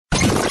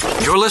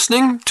You're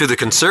listening to The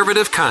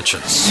Conservative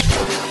Conscience.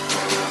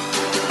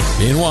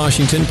 In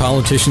Washington,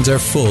 politicians are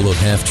full of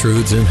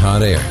half-truths and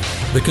hot air.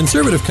 The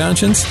Conservative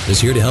Conscience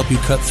is here to help you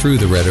cut through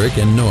the rhetoric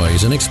and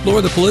noise and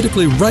explore the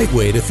politically right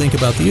way to think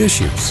about the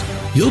issues.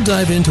 You'll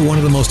dive into one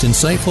of the most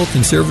insightful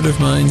conservative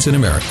minds in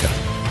America.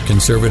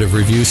 Conservative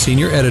Review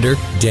Senior Editor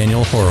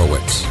Daniel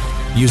Horowitz.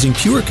 Using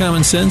pure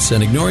common sense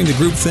and ignoring the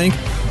groupthink,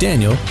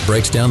 Daniel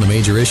breaks down the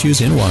major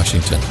issues in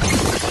Washington.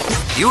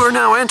 You are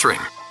now entering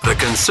The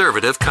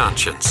Conservative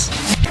Conscience.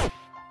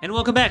 And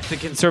welcome back to The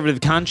Conservative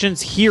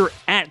Conscience here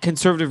at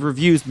Conservative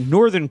Review's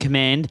Northern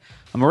Command.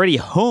 I'm already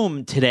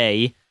home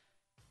today,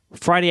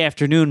 Friday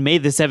afternoon, May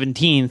the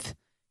 17th.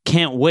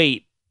 Can't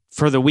wait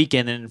for the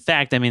weekend. And in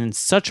fact, I'm in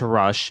such a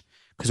rush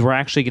because we're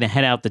actually going to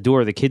head out the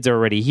door. The kids are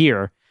already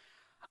here.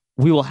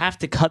 We will have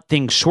to cut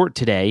things short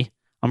today.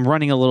 I'm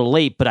running a little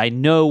late, but I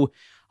know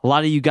a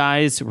lot of you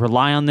guys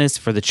rely on this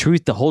for the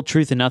truth, the whole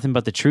truth, and nothing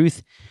but the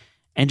truth.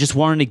 And just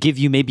wanted to give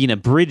you maybe an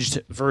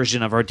abridged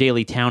version of our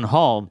daily town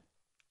hall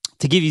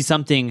to give you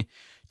something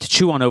to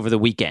chew on over the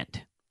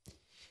weekend.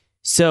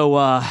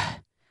 So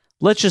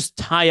let's just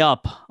tie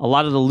up a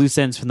lot of the loose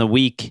ends from the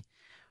week.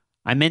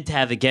 I meant to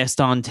have a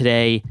guest on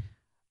today.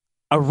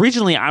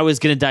 Originally, I was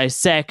going to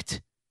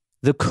dissect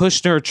the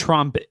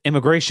Kushner-Trump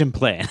immigration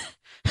plan.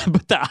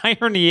 But the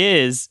irony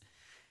is,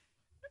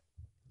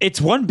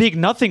 it's one big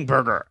nothing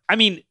burger. I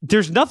mean,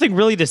 there's nothing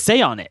really to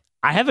say on it.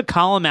 I have a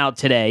column out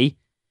today.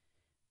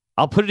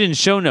 I'll put it in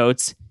show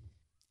notes.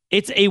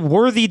 It's a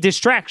worthy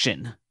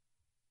distraction,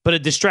 but a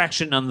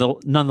distraction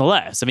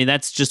nonetheless. I mean,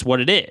 that's just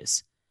what it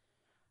is.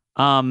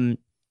 Like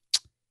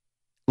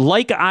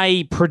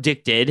I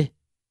predicted,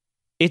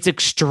 it's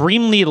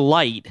extremely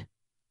light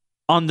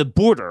on the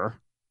border,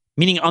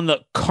 meaning on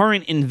the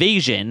current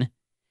invasion.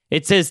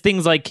 It says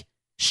things like,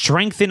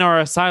 strengthen our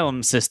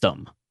asylum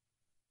system.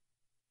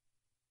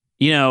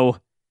 You know,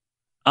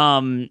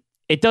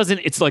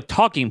 it's like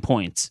talking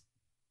points.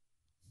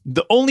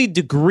 The only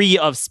degree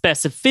of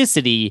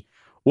specificity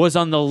was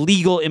on the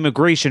legal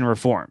immigration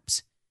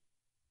reforms.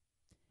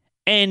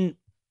 And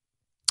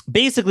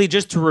basically,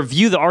 just to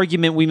review the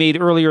argument we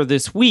made earlier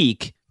this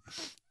week,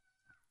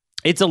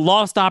 it's a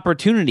lost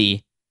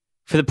opportunity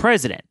for the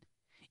president.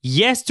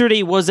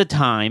 Yesterday was a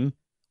time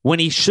when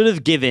he should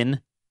have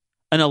given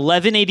an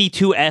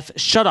 1182F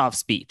shutoff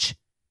speech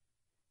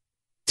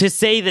to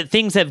say that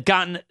things have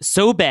gotten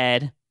so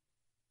bad,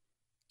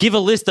 give a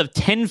list of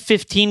 10,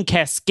 15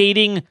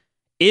 cascading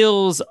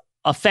ills,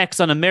 effects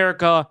on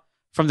America,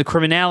 from the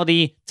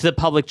criminality to the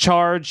public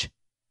charge.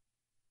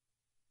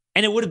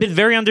 And it would have been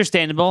very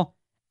understandable.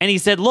 And he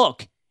said,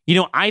 look,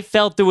 I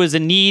felt there was a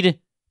need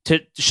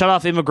to shut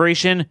off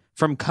immigration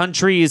from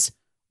countries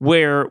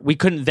where we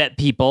couldn't vet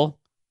people.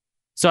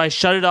 So I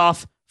shut it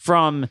off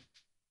from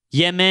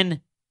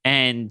Yemen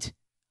and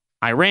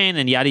Iran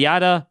and yada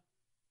yada.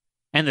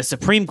 And the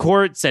Supreme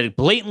Court said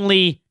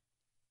blatantly,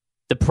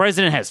 the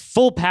president has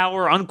full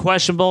power,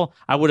 unquestionable.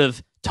 I would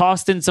have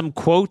tossed in some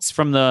quotes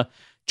from the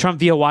Trump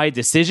v. Hawaii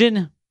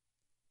decision.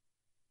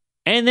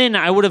 And then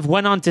I would have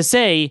went on to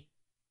say,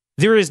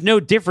 there is no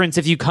difference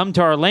if you come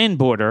to our land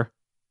border.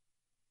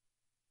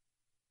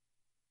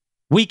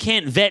 We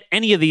can't vet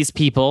any of these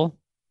people.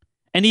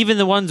 And even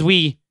the ones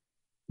we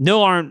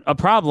know aren't a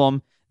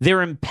problem,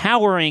 they're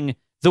empowering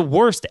the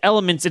worst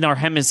elements in our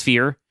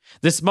hemisphere,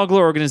 the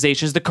smuggler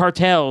organizations, the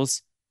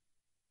cartels,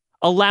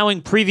 allowing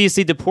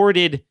previously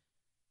deported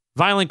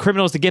violent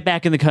criminals to get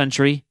back in the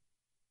country.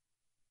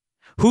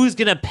 Who's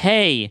going to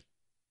pay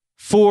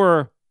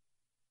for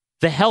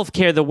the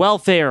healthcare, the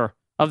welfare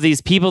of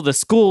these people, the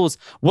schools?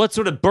 What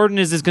sort of burden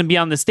is this going to be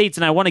on the states?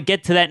 And I want to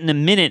get to that in a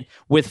minute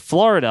with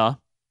Florida.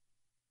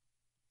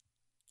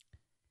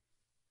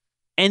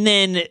 And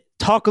then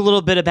talk a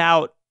little bit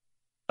about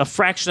a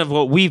fraction of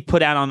what we've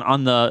put out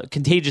on the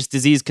contagious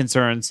disease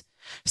concerns,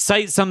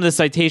 cite some of the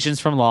citations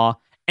from law,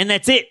 and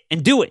that's it,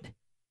 and do it.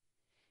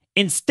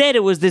 Instead,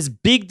 it was this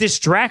big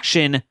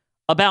distraction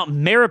about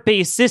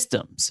merit-based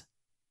systems.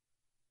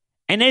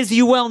 And as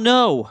you well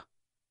know,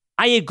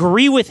 I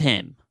agree with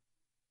him.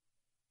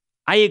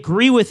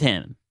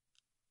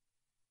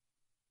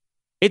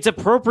 It's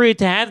appropriate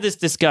to have this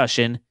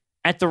discussion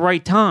at the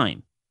right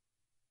time.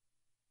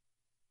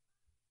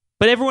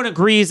 But everyone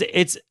agrees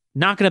it's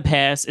not going to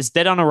pass. It's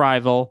dead on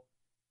arrival.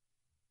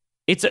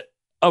 It's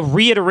a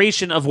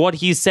reiteration of what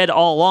he said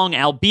all along,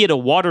 albeit a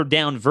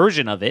watered-down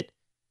version of it.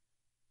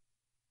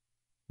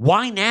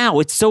 Why now?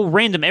 It's so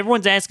random.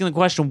 Everyone's asking the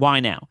question,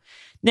 why now?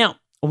 Now,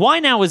 why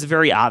now is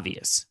very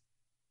obvious.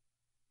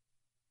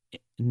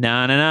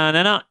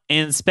 No.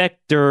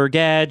 Inspector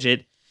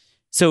Gadget.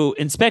 So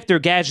Inspector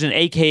Gadget,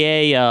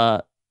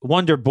 a.k.a.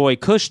 Wonder Boy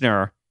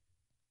Kushner,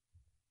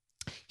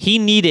 he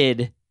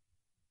needed...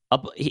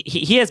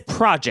 He has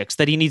projects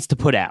that he needs to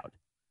put out.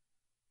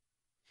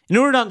 In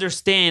order to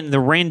understand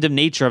the random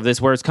nature of this,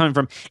 where it's coming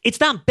from,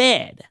 it's not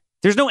bad.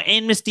 There's no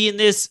amnesty in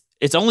this.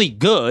 It's only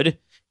good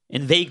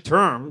in vague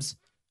terms.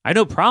 I have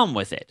no problem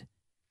with it.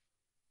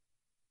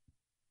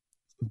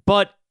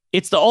 But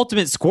it's the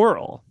ultimate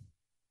squirrel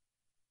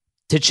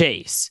to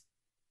chase.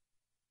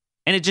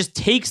 And it just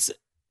takes,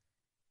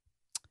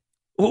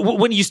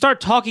 when you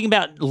start talking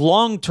about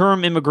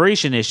long-term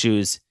immigration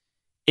issues,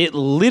 it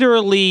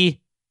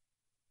literally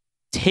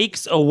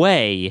takes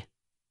away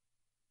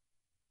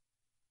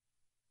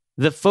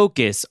the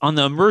focus on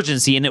the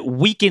emergency, and it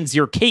weakens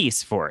your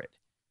case for it.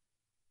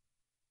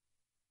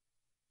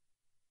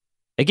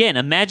 Again,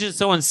 imagine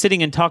someone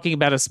sitting and talking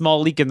about a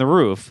small leak in the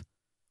roof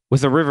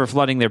with a river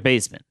flooding their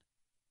basement.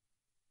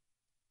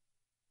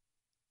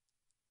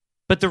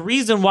 But the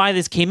reason why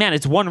this came out,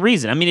 it's one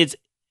reason. I mean, it's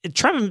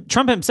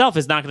Trump himself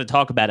is not going to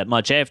talk about it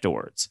much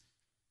afterwards.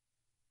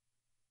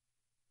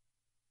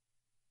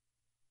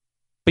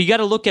 But you got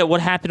to look at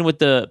what happened with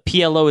the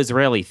PLO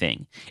Israeli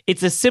thing.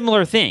 It's a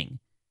similar thing.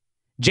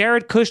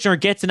 Jared Kushner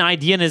gets an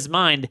idea in his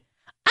mind.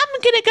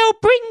 I'm going to go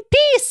bring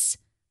peace.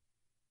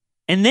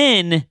 And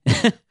then,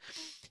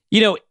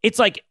 it's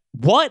like,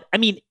 what? I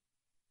mean,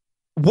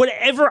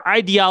 whatever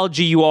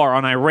ideology you are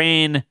on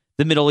Iran,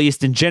 the Middle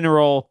East in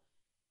general,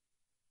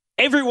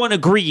 everyone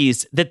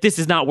agrees that this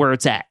is not where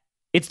it's at.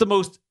 It's the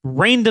most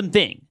random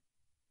thing.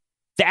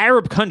 The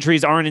Arab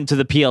countries aren't into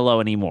the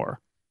PLO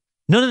anymore.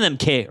 None of them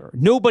care.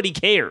 Nobody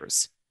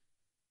cares.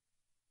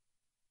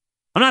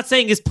 I'm not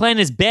saying his plan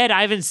is bad.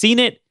 I haven't seen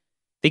it.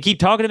 They keep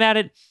talking about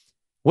it.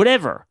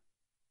 Whatever.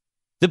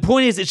 The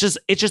point is, it's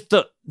just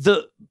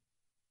the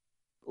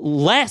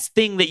last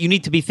thing that you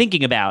need to be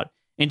thinking about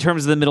in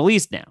terms of the Middle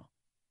East now.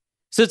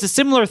 So it's a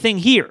similar thing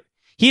here.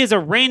 He has a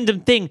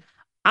random thing.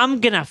 I'm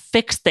going to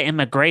fix the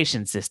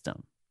immigration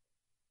system.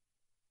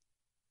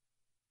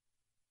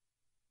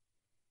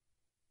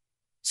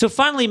 So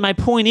finally, my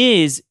point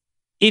is,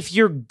 if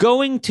you're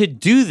going to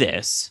do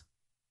this,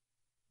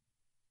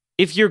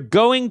 if you're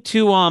going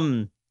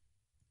to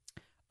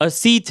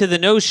accede to the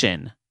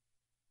notion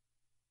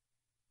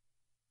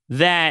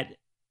that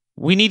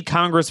we need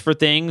Congress for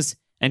things,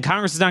 and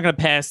Congress is not going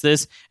to pass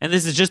this, and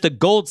this is just a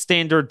gold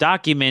standard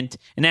document,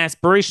 an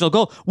aspirational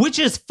goal, which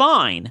is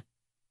fine.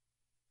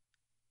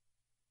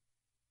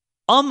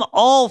 I'm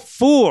all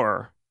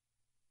for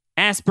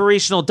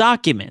aspirational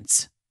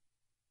documents.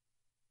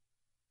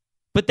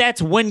 But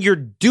that's when you're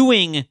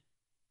doing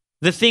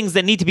the things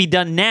that need to be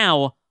done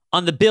now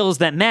on the bills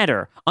that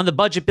matter, on the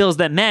budget bills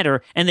that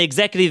matter, and the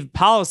executive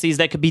policies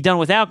that could be done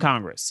without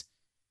Congress.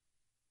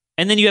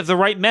 And then you have the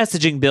right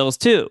messaging bills,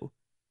 too.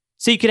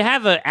 So you could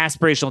have an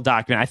aspirational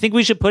document. I think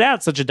we should put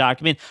out such a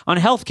document on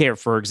healthcare,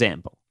 for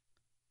example.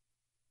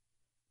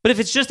 But if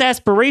it's just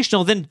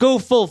aspirational, then go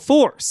full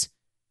force.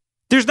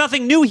 There's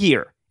nothing new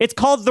here. It's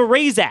called the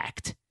RAISE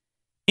Act.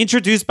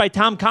 Introduced by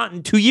Tom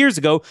Cotton 2 years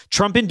ago,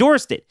 Trump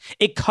endorsed it.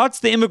 It cuts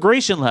the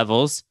immigration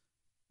levels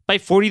by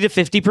 40 to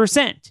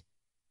 50%.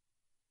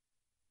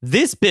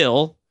 This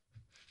bill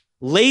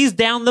lays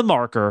down the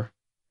marker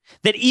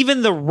that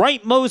even the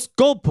rightmost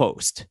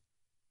goalpost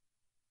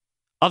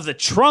of the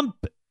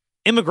Trump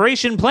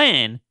immigration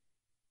plan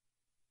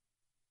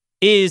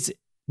is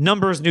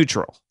numbers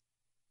neutral.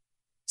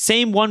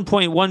 Same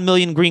 1.1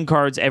 million green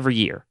cards every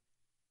year.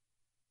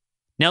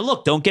 Now,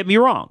 look, don't get me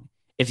wrong.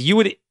 If you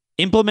would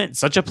implement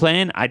such a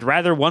plan, I'd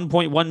rather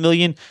 1.1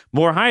 million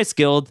more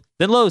high-skilled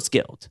than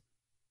low-skilled.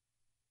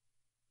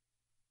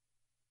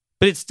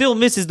 But it still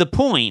misses the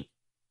point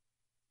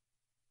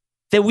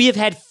that we have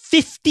had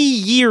 50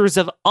 years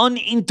of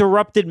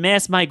uninterrupted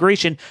mass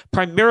migration,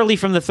 primarily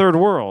from the third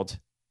world,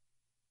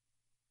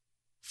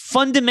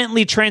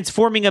 fundamentally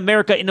transforming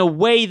America in a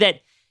way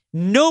that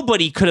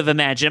nobody could have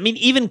imagined. I mean,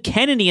 even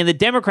Kennedy and the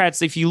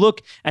Democrats, if you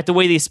look at the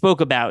way they spoke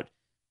about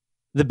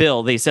the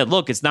bill, they said,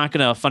 look, it's not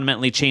going to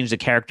fundamentally change the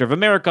character of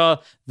America,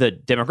 the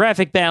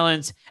demographic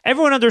balance.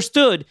 Everyone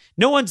understood.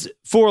 No one's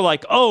for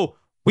like, oh,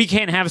 we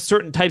can't have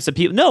certain types of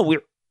people. No,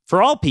 we're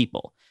for all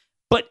people.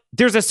 But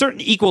there's a certain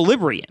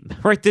equilibrium,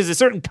 right? There's a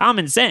certain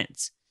common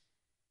sense.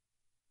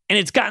 And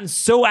it's gotten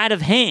so out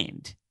of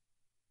hand.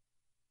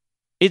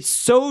 It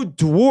so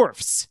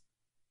dwarfs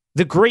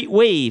the Great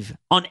Wave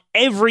on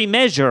every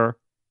measure.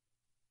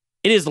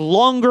 It is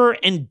longer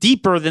and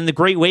deeper than the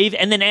Great Wave.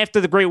 And then after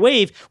the Great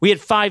Wave, we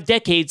had 5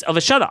 decades of a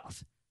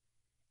shutoff.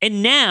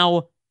 And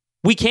now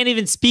we can't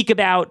even speak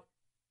about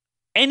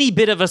any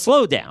bit of a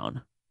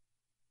slowdown.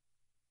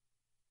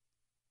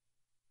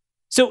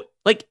 So,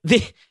 like,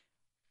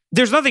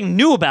 there's nothing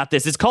new about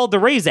this. It's called the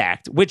RAISE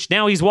Act, which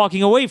now he's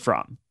walking away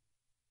from.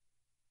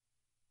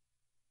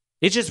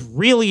 It's just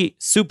really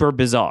super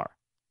bizarre.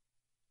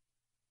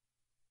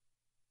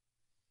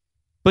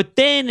 But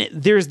then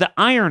there's the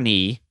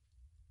irony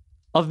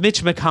of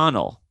Mitch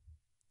McConnell.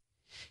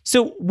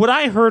 So what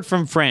I heard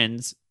from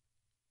friends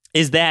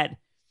is that,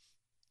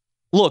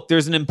 look,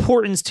 there's an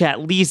importance to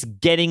at least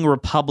getting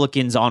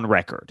Republicans on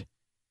record.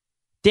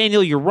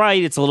 Daniel, you're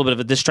right. It's a little bit of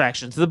a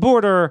distraction to the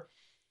border.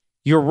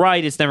 You're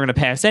right. It's never going to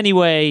pass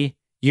anyway.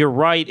 You're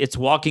right. It's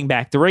walking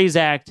back the RAISE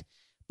Act.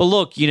 But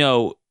look,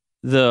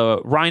 the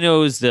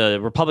rhinos, the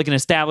Republican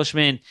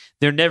establishment,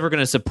 they're never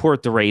going to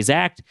support the RAISE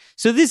Act.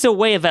 So this is a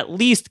way of at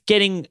least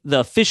getting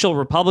the official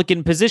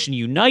Republican position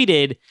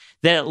united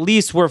that at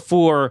least we're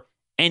for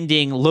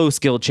ending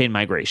low-skilled chain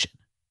migration.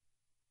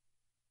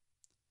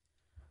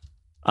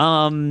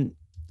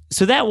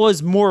 So that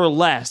was more or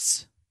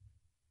less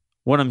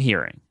what I'm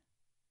hearing.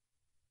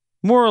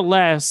 More or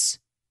less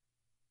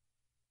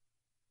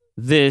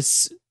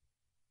this,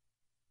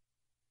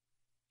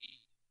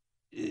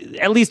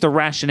 at least the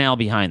rationale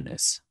behind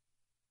this.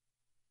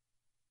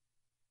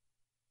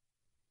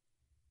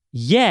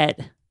 Yet,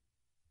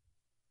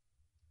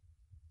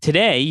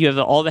 today, you have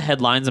all the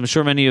headlines, I'm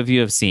sure many of you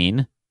have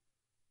seen,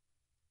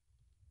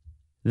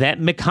 that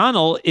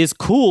McConnell is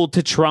cool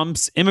to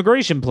Trump's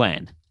immigration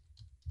plan.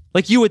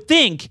 Like you would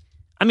think,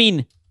 I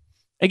mean,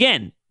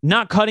 again,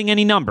 not cutting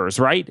any numbers,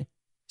 right?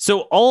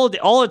 So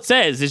all it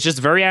says is just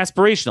very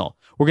aspirational.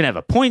 We're going to have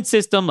a point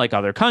system like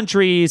other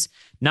countries,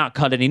 not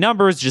cut any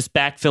numbers, just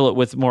backfill it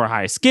with more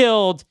high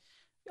skilled,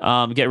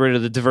 get rid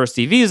of the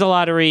diversity visa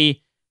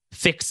lottery,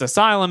 fix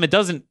asylum. It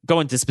doesn't go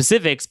into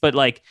specifics, but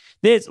like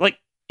this, like,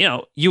 you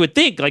know, you would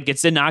think like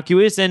it's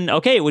innocuous and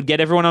okay, it would get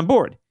everyone on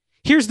board.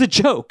 Here's the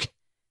joke.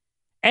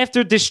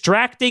 After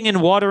distracting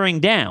and watering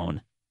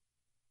down,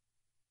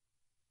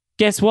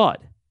 guess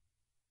what?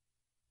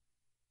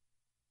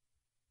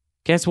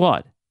 Guess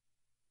what?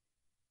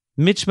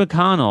 Mitch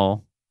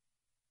McConnell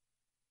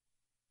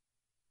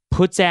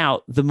puts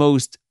out the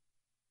most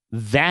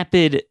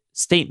vapid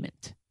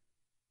statement.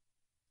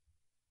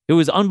 It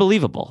was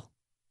unbelievable.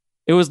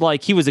 It was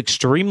like he was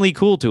extremely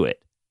cool to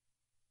it.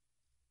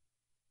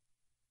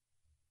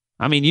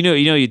 I mean,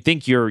 you'd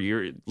think your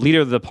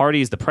leader of the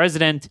party is the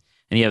president,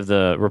 and you have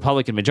the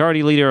Republican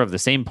majority leader of the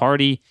same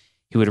party.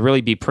 He would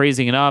really be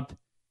praising it up.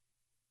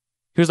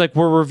 He was like,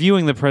 we're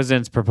reviewing the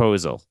president's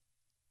proposal.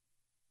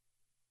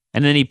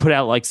 And then he put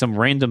out like some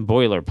random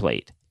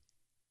boilerplate.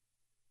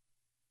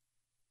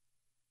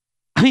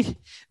 I mean,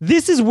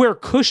 this is where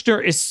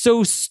Kushner is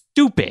so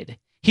stupid.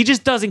 He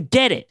just doesn't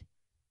get it.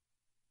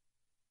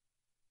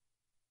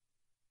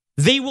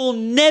 They will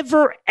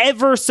never,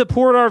 ever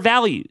support our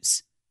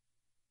values.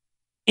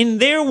 In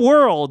their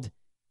world,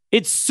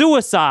 it's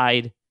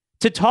suicide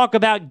to talk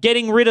about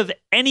getting rid of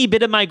any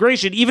bit of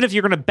migration, even if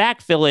you're going to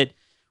backfill it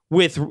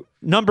with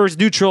numbers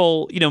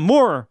neutral,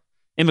 more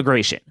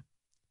immigration.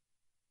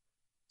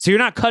 So you're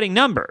not cutting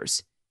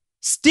numbers.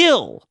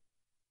 Still,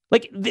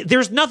 like,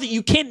 there's nothing,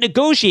 you can't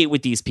negotiate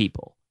with these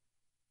people.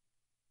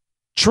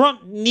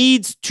 Trump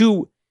needs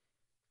to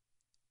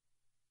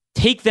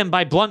take them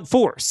by blunt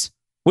force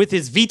with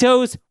his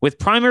vetoes, with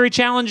primary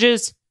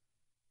challenges.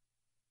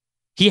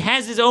 He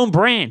has his own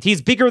brand.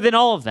 He's bigger than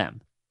all of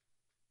them.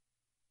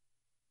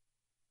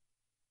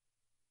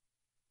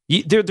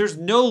 There's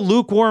no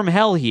lukewarm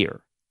hell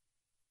here.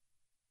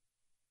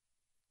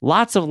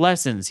 Lots of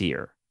lessons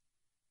here.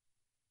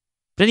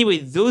 But anyway,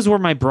 those were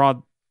my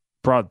broad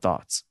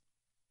thoughts.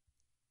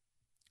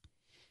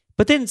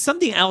 But then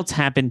something else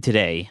happened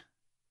today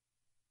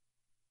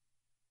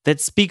that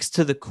speaks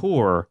to the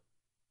core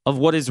of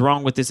what is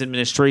wrong with this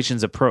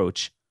administration's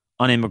approach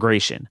on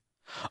immigration,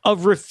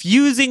 of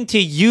refusing to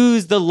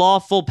use the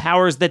lawful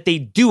powers that they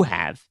do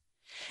have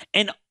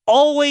and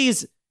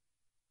always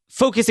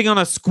focusing on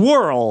a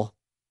squirrel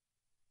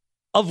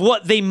of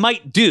what they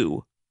might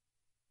do.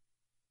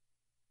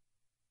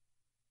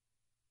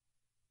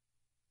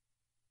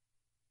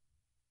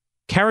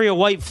 Carry a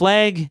white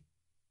flag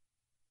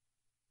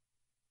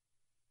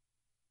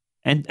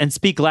and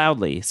speak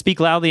loudly.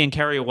 Speak loudly and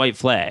carry a white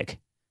flag.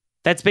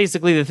 That's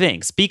basically the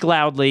thing. Speak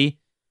loudly.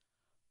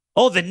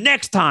 Oh, the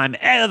next time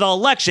at the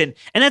election.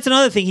 And that's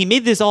another thing. He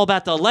made this all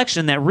about the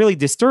election that really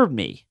disturbed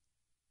me.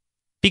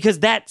 Because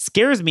that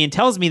scares me and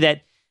tells me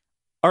that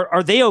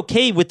are they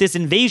okay with this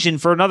invasion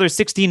for another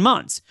 16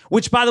 months?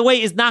 Which, by the way,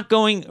 is not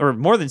going, or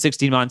more than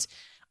 16 months.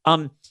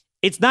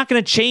 It's not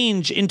going to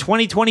change in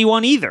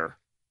 2021 either.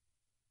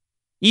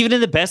 Even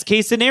in the best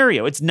case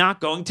scenario, it's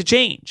not going to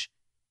change.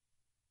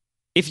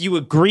 If you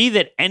agree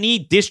that any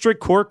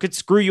district court could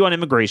screw you on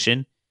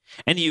immigration,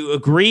 and you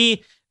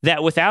agree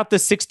that without the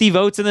 60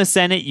 votes in the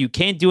Senate, you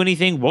can't do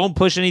anything, won't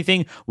push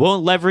anything,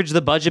 won't leverage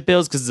the budget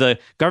bills because the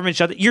government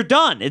shut it, you're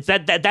done. It's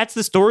that's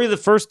the story of the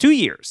first 2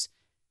 years.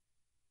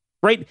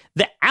 Right?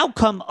 The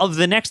outcome of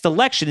the next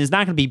election is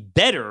not going to be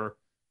better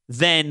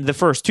than the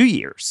first 2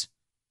 years.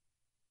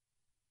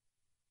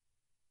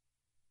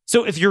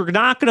 So if you're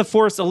not going to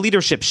force a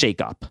leadership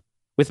shakeup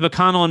with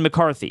McConnell and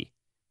McCarthy,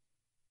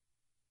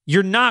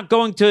 you're not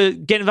going to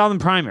get involved in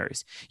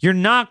primaries. You're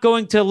not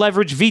going to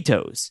leverage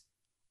vetoes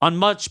on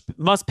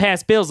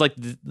must-pass bills like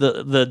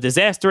the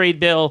disaster aid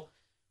bill,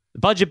 the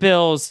budget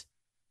bills.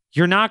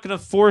 You're not going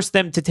to force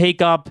them to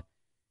take up,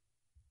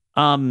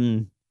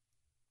 good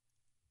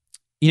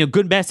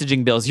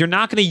messaging bills. You're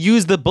not going to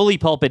use the bully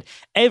pulpit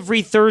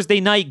every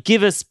Thursday night,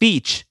 give a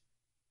speech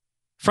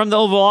from the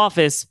Oval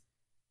Office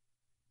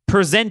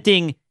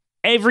presenting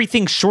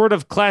everything short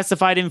of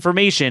classified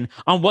information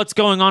on what's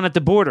going on at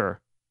the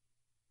border.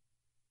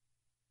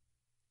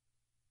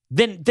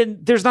 Then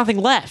there's nothing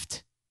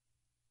left.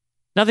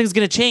 Nothing's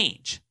going to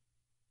change.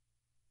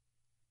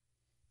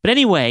 But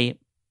anyway,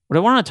 what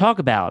I want to talk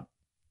about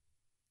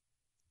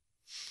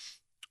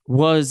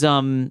was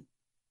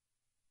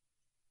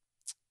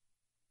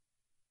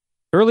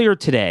earlier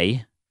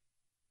today,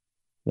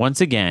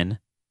 once again,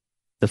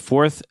 the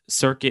Fourth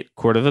Circuit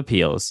Court of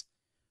Appeals,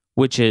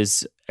 which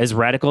is as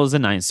radical as the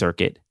Ninth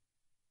Circuit,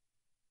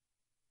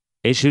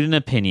 issued an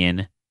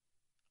opinion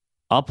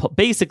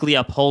basically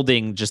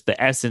upholding just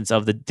the essence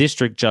of the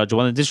district judge,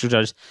 one of the district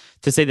judges,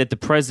 to say that the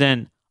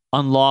president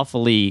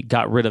unlawfully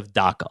got rid of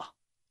DACA.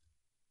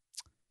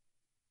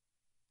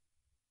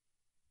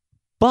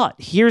 But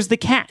here's the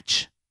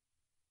catch.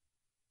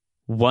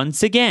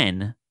 Once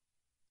again,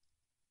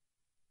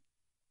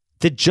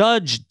 the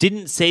judge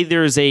didn't say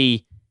there's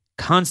a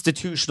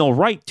constitutional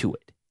right to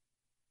it.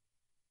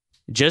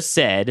 Just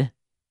said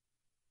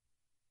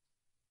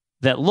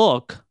that,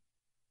 look,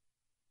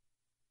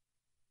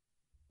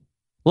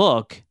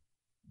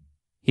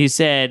 he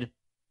said,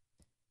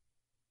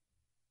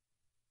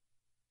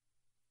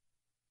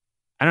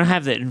 I don't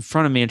have that in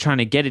front of me. I'm trying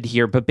to get it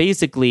here, but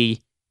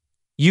basically,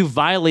 you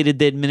violated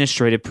the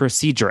Administrative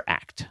Procedure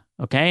Act,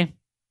 okay?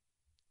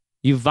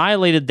 You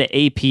violated the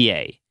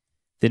APA,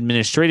 the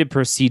Administrative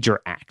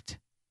Procedure Act.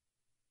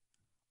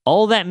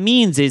 All that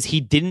means is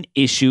he didn't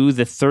issue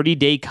the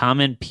 30-day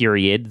comment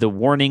period, the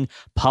warning,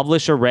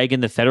 publish a reg in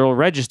the Federal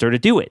Register to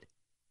do it.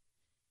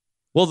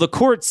 Well, the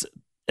courts,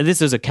 and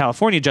this is a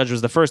California judge,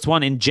 was the first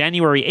one in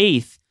January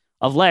 8th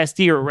of last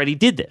year already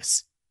did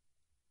this.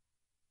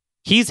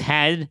 He's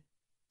had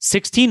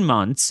 16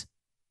 months.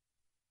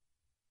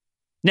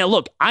 Now,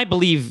 look, I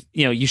believe,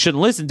 you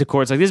shouldn't listen to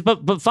courts like this,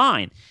 but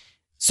fine.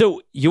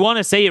 So you want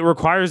to say it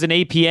requires an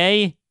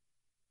APA?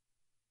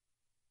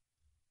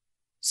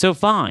 So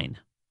fine.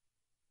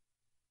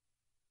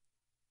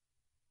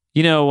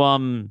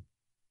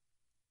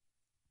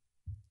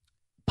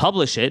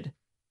 Publish it.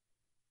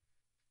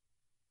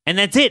 And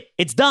that's it.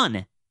 It's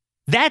done.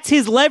 That's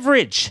his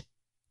leverage.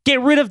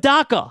 Get rid of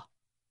DACA.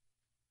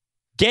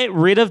 Get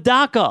rid of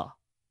DACA.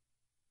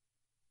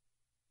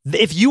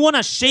 If you want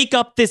to shake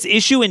up this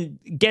issue and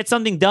get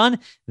something done,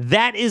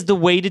 that is the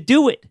way to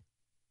do it.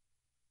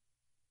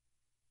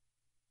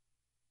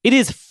 It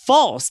is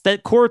false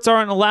that courts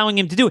aren't allowing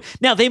him to do it.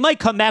 Now, they might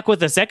come back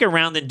with a second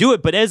round and do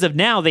it, but as of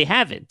now, they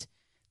haven't.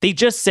 They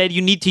just said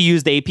you need to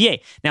use the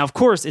APA. Now, of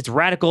course, it's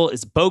radical,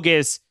 it's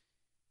bogus.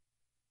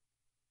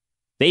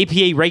 The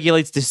APA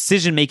regulates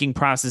decision-making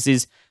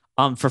processes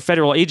for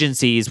federal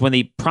agencies when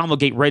they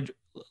promulgate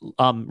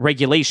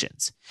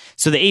regulations.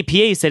 So the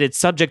APA said it's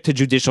subject to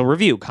judicial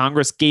review.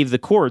 Congress gave the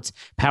courts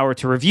power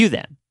to review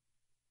them.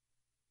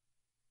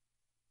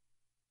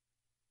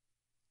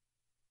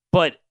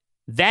 But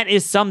that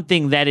is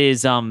something that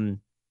is,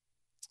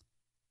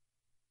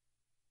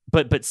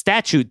 but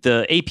statute,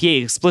 the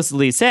APA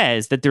explicitly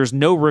says that there's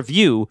no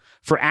review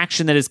for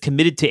action that is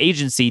committed to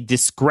agency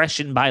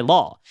discretion by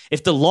law.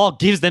 If the law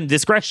gives them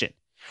discretion,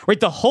 right?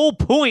 The whole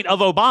point of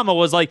Obama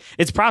was like,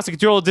 it's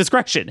prosecutorial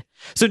discretion.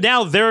 So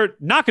now they're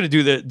not going to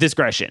do the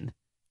discretion,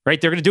 right?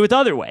 They're going to do it the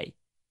other way.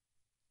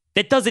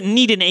 That doesn't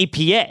need an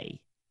APA.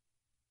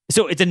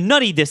 So it's a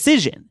nutty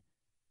decision.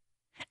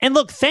 And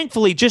look,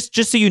 thankfully, just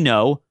so you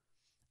know,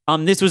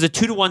 this was a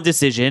 2-1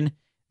 decision.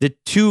 The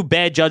two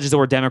bad judges that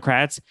were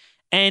Democrats,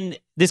 and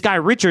this guy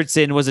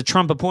Richardson was a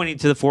Trump appointee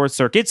to the Fourth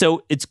Circuit.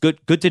 So it's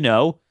good to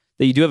know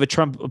that you do have a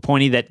Trump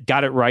appointee that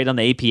got it right on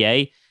the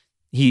APA.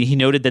 He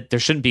noted that there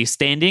shouldn't be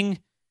standing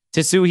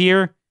to sue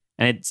here,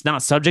 and it's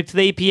not subject to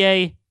the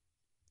APA.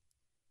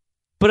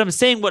 But I'm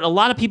saying what a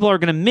lot of people are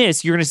going to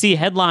miss, you're going to see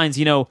headlines,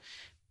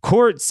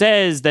 court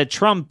says that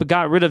Trump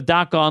got rid of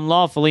DACA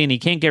unlawfully and he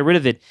can't get rid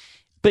of it.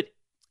 But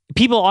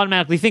people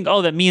automatically think,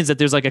 oh, that means that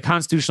there's like a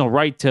constitutional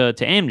right to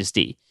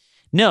amnesty.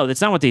 No,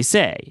 that's not what they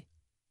say.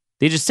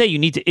 They just say you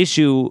need to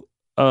issue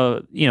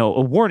a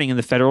warning in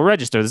the Federal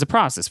Register. There's a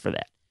process for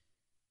that.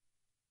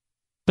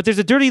 But there's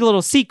a dirty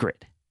little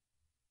secret.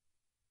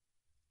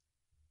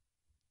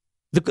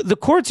 The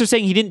courts are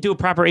saying he didn't do a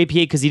proper APA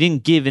because he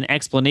didn't give an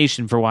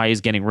explanation for why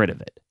he's getting rid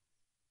of it.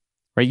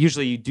 Right?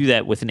 Usually you do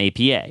that with an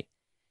APA.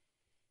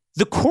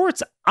 The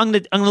courts, I'm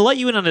going to let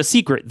you in on a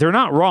secret. They're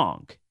not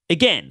wrong.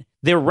 Again,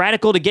 they're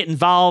radical to get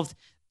involved.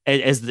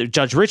 As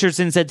Judge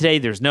Richardson said today,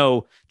 there's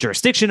no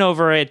jurisdiction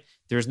over it.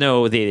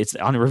 It's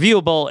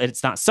unreviewable.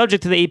 It's not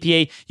subject to the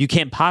APA. You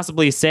can't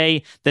possibly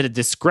say that a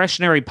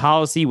discretionary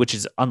policy, which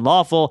is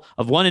unlawful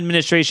of one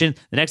administration,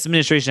 the next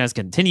administration has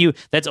to continue.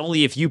 That's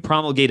only if you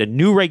promulgate a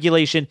new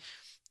regulation.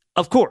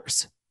 Of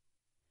course.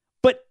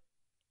 But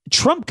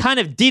Trump kind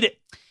of did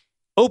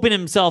open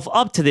himself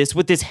up to this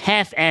with this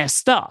half-ass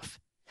stuff.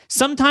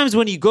 Sometimes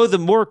when you go the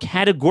more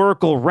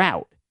categorical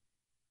route,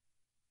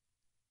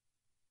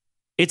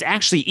 it's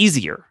actually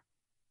easier.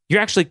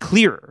 You're actually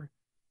clearer.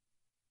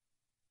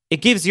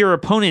 It gives your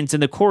opponents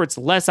in the courts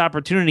less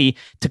opportunity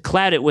to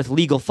cloud it with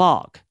legal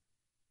fog.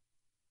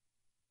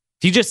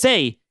 If you just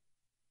say,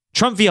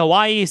 Trump v.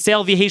 Hawaii,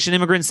 Sale v. Haitian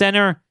Immigrant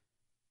Center,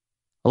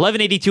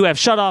 1182F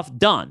shutoff,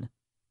 done.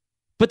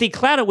 But they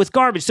cloud it with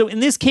garbage. So in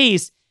this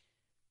case,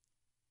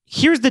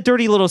 here's the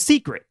dirty little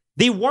secret.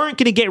 They weren't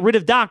going to get rid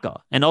of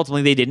DACA, and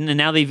ultimately they didn't, and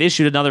now they've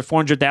issued another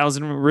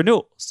 400,000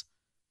 renewals.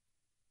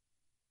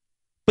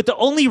 But the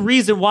only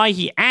reason why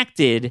he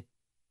acted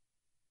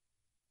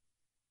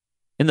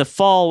in the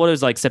fall,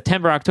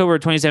 September, October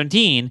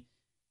 2017,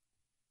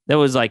 that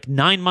was like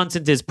 9 months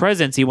into his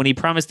presidency when he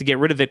promised to get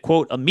rid of it,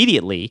 quote,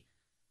 immediately,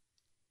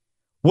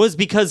 was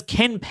because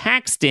Ken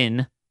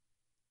Paxton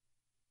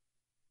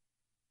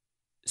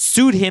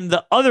sued him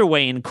the other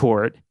way in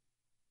court.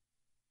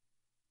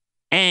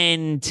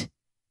 And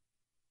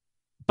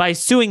by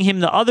suing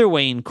him the other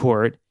way in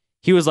court,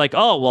 he was like,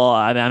 oh, well,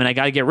 I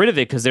got to get rid of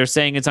it because they're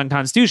saying it's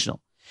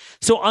unconstitutional.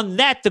 So on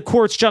that, the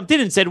courts jumped in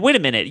and said, wait a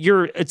minute,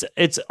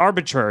 it's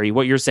arbitrary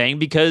what you're saying,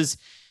 because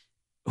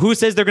who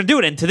says they're going to do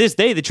it? And to this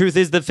day, the truth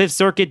is the Fifth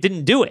Circuit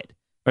didn't do it,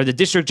 or the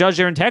district judge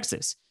there in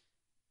Texas.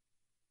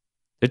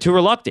 They're too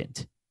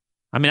reluctant.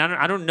 I mean,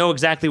 I don't know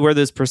exactly where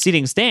those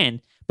proceedings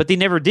stand, but they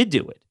never did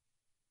do it.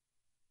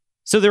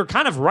 So they're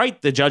kind of right,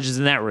 the judges,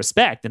 in that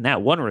respect, in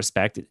that one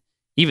respect.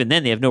 Even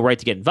then, they have no right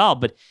to get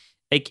involved. But,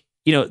 like,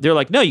 you know, they're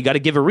like, no, you got to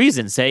give a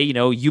reason. Say, you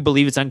know, you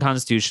believe it's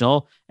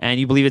unconstitutional and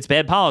you believe it's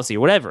bad policy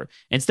or whatever.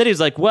 Instead, he's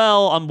like,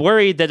 well, I'm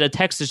worried that a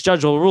Texas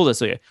judge will rule this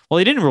way. Well,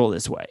 he didn't rule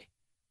this way.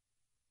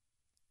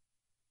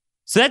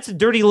 So that's a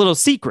dirty little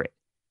secret.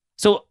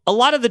 So a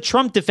lot of the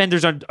Trump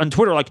defenders on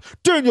Twitter are like,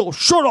 Daniel,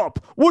 shut up.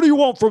 What do you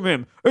want from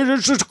him?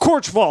 It's just the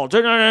court's fault.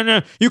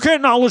 You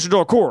can't not listen to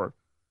a court.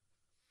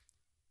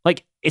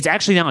 Like, it's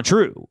actually not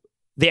true.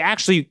 They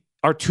actually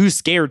are too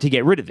scared to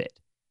get rid of it.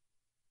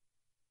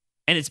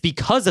 And it's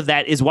because of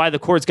that is why the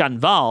courts got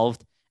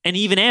involved. And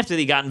even after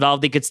they got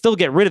involved, they could still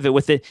get rid of it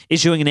with it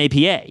issuing an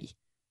APA.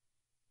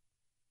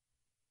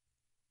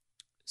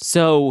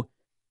 So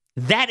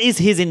that is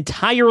his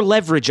entire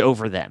leverage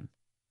over them.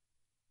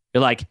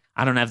 They're like,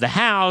 I don't have the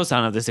House. I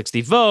don't have the 60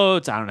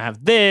 votes. I don't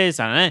have this.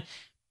 I don't have...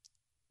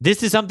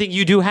 This is something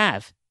you do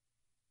have.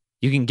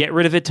 You can get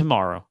rid of it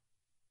tomorrow.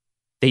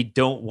 They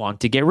don't want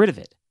to get rid of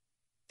it.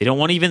 They don't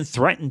want to even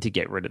threaten to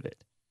get rid of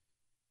it.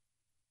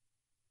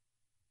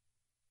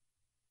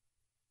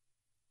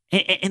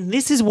 And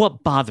this is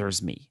what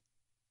bothers me.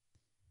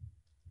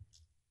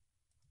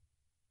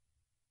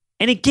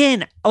 And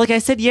again, like I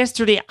said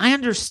yesterday, I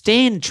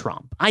understand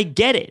Trump. I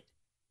get it.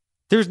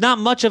 There's not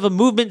much of a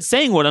movement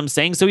saying what I'm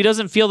saying, so he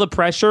doesn't feel the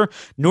pressure,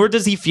 nor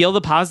does he feel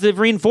the positive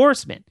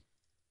reinforcement.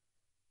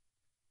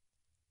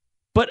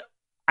 But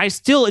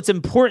it's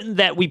important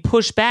that we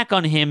push back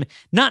on him,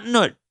 not in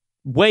a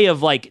way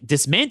of like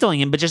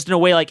dismantling him, but just in a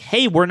way like,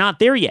 hey, we're not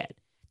there yet.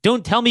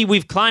 Don't tell me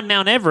we've climbed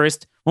Mount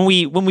Everest when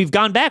we've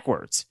gone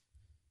backwards.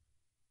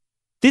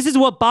 This is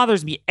what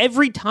bothers me.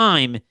 Every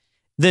time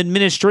the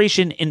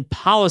administration and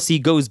policy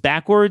goes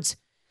backwards,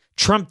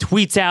 Trump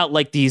tweets out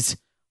like these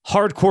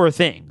hardcore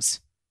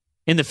things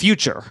in the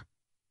future.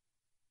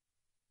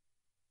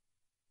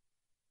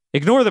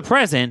 Ignore the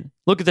present,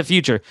 look at the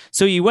future.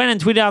 So you went and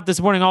tweeted out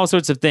this morning all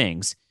sorts of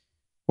things.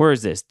 Where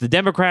is this? The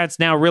Democrats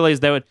now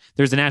realize that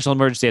there's a national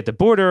emergency at the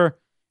border,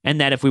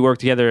 and that if we work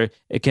together,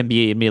 it can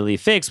be immediately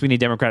fixed. We need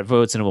Democrat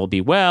votes and it will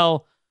be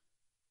well.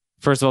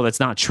 First of all, that's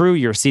not true.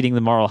 You're ceding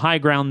the moral high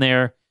ground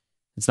there.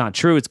 It's not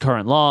true. It's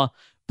current law.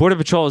 Border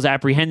Patrol is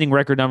apprehending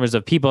record numbers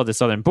of people at the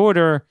southern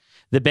border.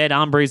 The bad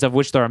hombres, of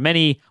which there are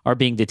many, are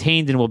being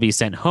detained and will be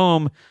sent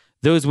home.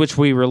 Those which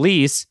we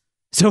release.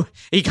 So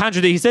he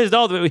contradicts. He says,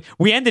 oh,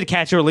 we ended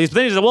catch and release. But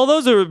then he says, well,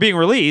 those are being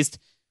released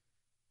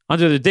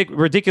under the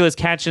ridiculous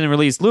catch and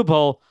release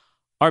loophole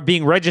are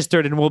being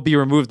registered and will be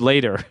removed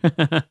later.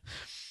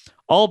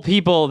 All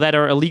people that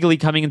are illegally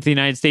coming into the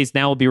United States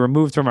now will be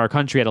removed from our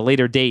country at a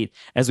later date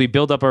as we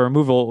build up our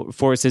removal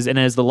forces and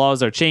as the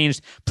laws are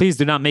changed. Please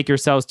do not make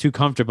yourselves too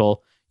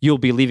comfortable. You'll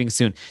be leaving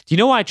soon. Do you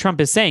know why Trump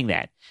is saying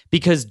that?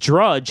 Because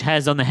Drudge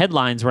has on the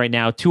headlines right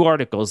now 2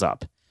 articles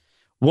up.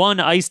 One,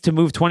 ICE to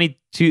move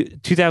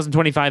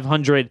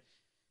 2,500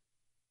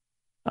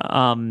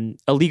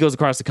 illegals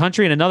across the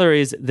country. And another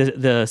is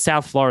the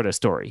South Florida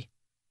story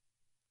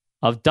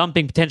of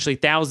dumping potentially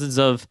thousands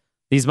of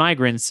these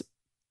migrants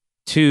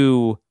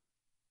to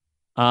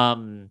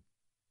Palm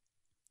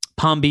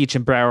Beach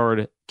and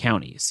Broward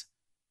counties.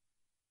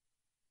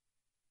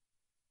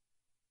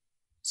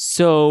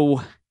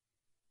 So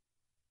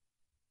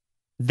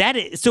bad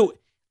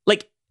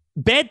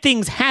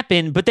things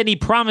happen, but then he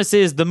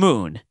promises the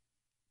moon,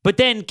 but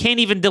then can't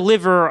even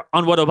deliver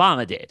on what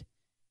Obama did.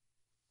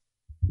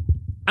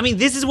 I mean,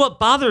 this is what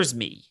bothers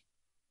me.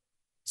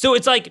 So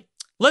it's like,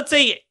 let's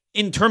say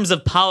in terms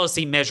of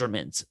policy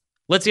measurements,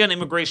 let's say on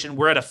immigration,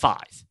 we're at a 5.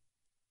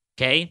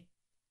 Okay?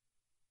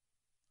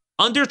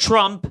 Under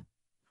Trump,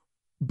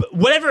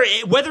 whether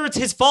it's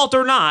his fault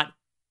or not,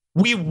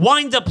 we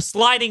wind up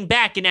sliding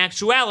back in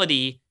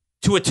actuality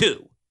to a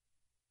 2.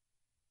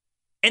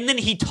 And then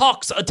he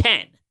talks a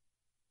 10.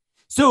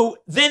 So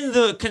then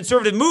the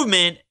conservative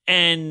movement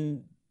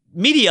and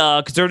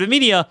conservative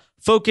media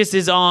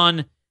focuses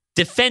on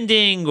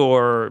defending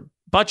or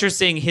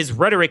buttressing his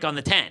rhetoric on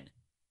the 10.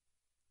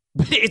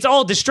 But it's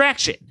all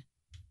distraction.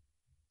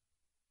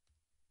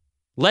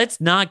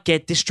 Let's not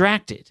get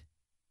distracted.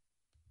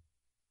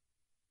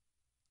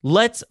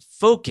 Let's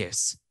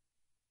focus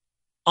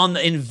on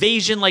the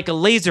invasion like a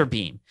laser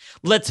beam.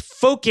 Let's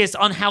focus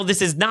on how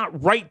this is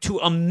not right to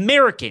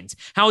Americans,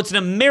 how it's an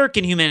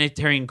American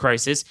humanitarian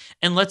crisis,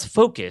 and let's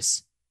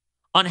focus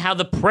on how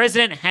the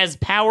president has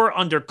power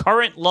under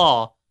current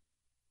law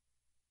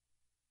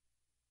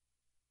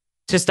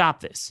to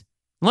stop this.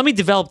 Let me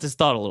develop this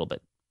thought a little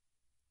bit.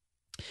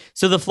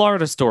 So the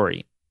Florida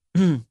story.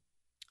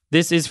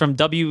 This is from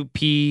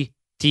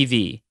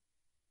WPTV.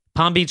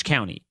 Palm Beach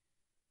County.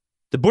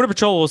 The Border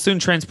Patrol will soon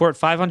transport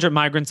 500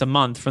 migrants a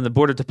month from the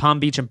border to Palm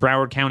Beach and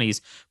Broward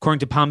counties, according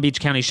to Palm Beach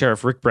County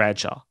Sheriff Rick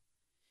Bradshaw.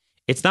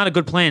 It's not a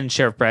good plan,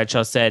 Sheriff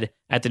Bradshaw said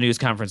at the news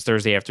conference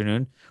Thursday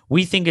afternoon.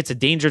 We think it's a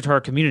danger to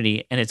our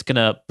community, and it's going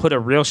to put a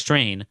real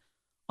strain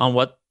on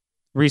what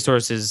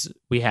resources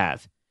we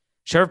have.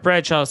 Sheriff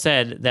Bradshaw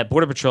said that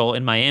Border Patrol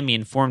in Miami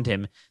informed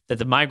him that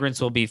the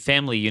migrants will be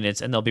family units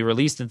and they'll be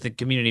released into the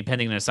community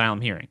pending an asylum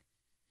hearing.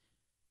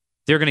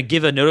 They're going to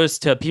give a notice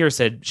to appear,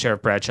 said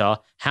Sheriff Bradshaw.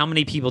 How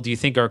many people do you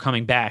think are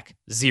coming back?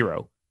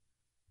 0.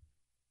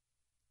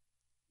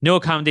 No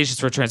accommodations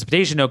for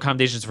transportation, no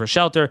accommodations for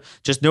shelter,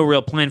 just no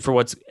real plan for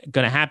what's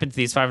going to happen to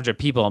these 500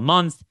 people a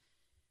month.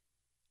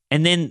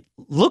 And then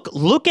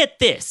look at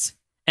this.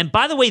 And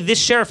by the way, this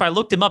sheriff, I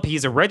looked him up.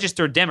 He's a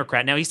registered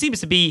Democrat. Now, he seems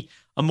to be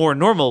a more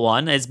normal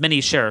one, as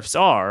many sheriffs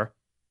are.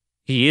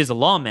 He is a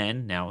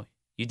lawman. Now,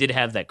 you did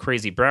have that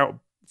crazy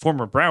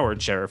former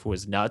Broward sheriff who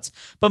was nuts,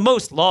 but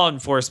most law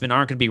enforcement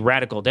aren't going to be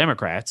radical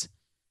Democrats.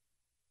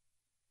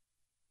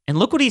 And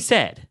look what he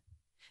said.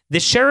 The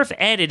sheriff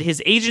added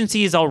his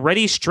agency is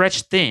already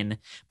stretched thin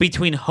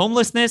between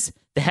homelessness,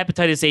 the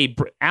hepatitis A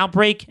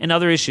outbreak, and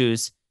other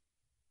issues.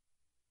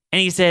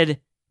 And he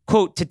said,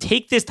 quote, to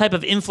take this type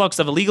of influx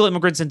of illegal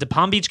immigrants into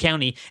Palm Beach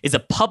County is a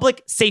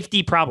public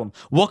safety problem.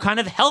 What kind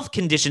of health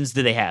conditions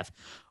do they have?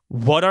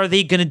 What are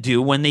they going to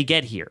do when they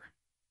get here?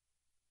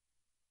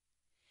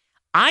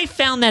 I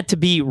found that to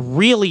be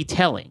really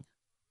telling.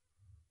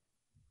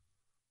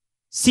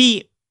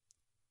 See,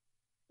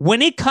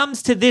 when it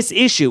comes to this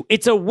issue,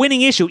 it's a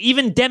winning issue.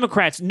 Even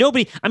Democrats, and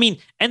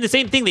the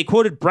same thing, they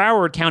quoted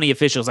Broward County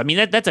officials. I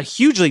mean, that's a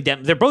hugely,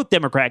 they're both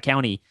Democrat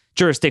county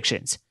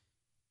jurisdictions.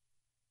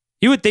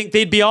 You would think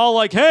they'd be all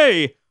like,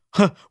 hey,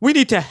 we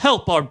need to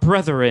help our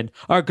brethren,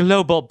 our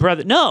global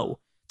brethren. No,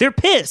 they're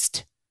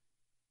pissed.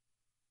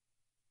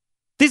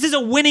 This is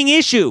a winning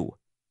issue.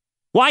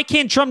 Why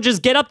can't Trump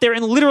just get up there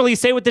and literally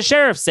say what the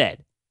sheriff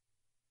said?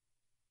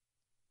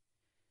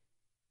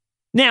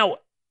 Now,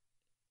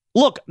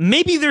 look,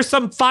 maybe there's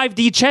some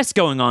 5D chess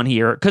going on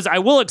here, because I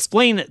will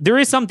explain there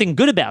is something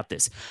good about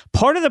this.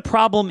 Part of the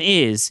problem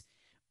is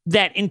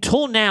that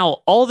until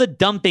now, all the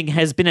dumping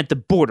has been at the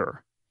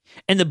border.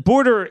 And the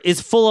border is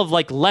full of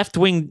like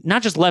left-wing,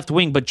 not just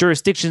left-wing, but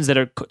jurisdictions that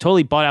are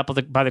totally bought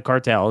out by the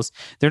cartels.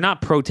 They're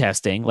not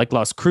protesting, like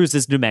Las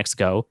Cruces, New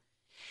Mexico.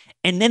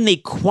 And then they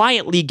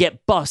quietly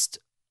get bussed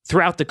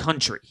throughout the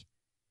country.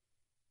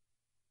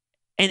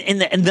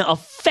 And the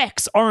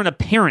effects aren't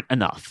apparent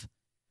enough.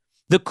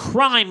 The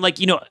crime,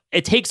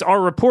 it takes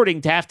our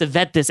reporting to have to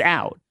vet this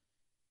out.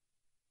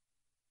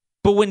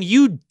 But when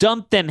you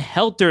dump them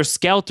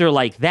helter-skelter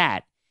like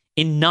that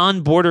in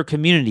non-border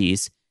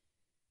communities,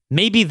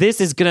 maybe this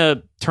is going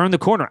to turn the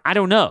corner. I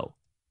don't know.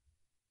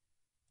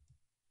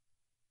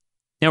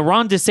 Now,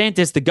 Ron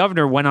DeSantis, the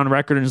governor, went on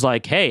record and was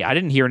like, hey, I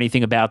didn't hear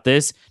anything about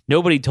this.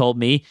 Nobody told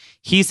me.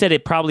 He said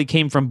it probably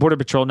came from Border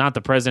Patrol, not the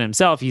president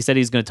himself. He said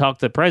he's going to talk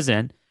to the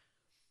president.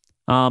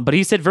 But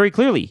he said very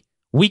clearly,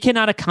 we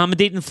cannot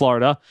accommodate in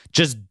Florida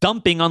just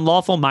dumping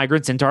unlawful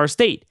migrants into our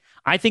state.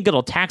 I think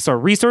it'll tax our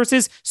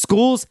resources,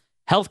 schools,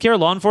 healthcare,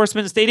 law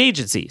enforcement, and state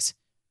agencies.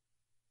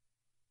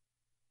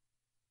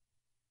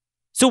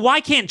 So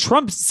why can't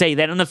Trump say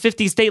that on a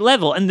 50-state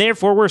level, and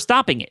therefore we're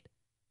stopping it?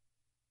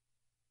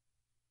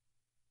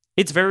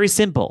 It's very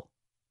simple.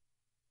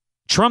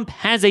 Trump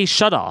has a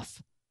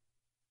shutoff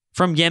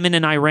from Yemen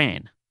and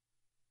Iran.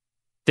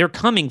 They're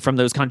coming from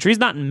those countries,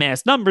 not in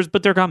mass numbers,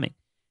 but they're coming.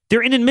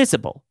 They're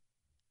inadmissible,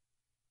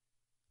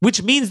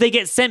 which means they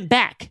get sent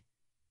back.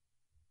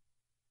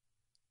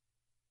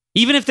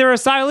 Even if they're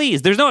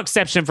asylees, there's no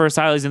exception for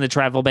asylees in the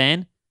travel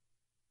ban.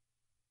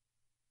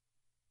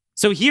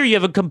 So here you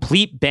have a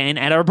complete ban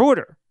at our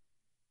border.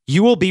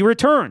 You will be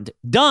returned.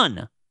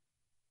 Done.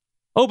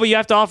 Oh, but you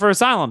have to offer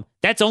asylum.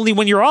 That's only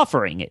when you're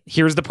offering it.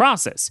 Here's the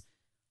process.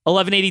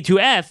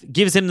 1182F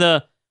gives him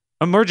the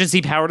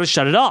emergency power to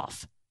shut it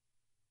off.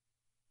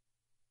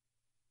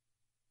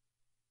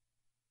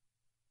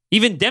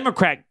 Even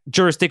Democrat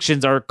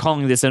jurisdictions are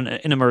calling this an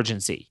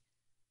emergency.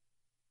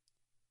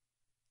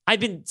 I've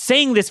been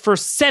saying this for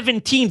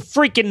 17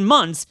 freaking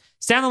months,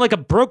 sounding like a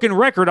broken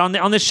record on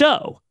the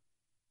show.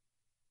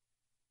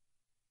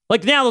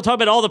 Like now they'll talk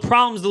about all the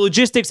problems, the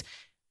logistics.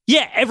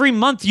 Yeah, every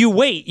month you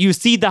wait, you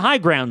cede the high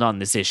ground on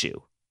this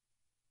issue.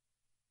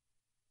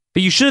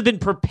 But you should have been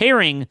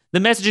preparing the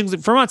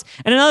messaging for months.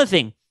 And another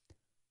thing,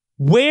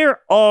 where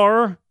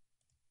are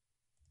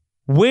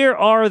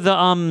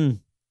the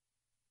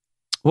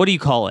what do you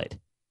call it?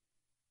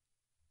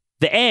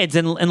 The ads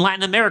in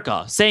Latin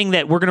America saying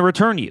that we're going to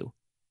return you.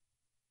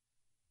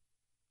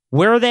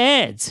 Where are the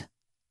ads?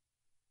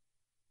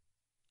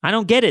 I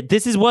don't get it.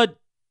 This is what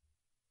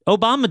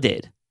Obama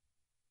did.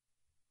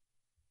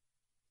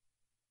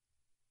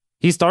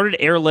 He started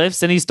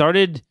airlifts and he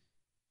started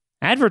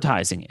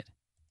advertising it.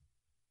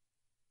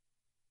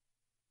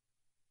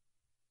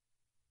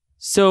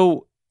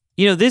 So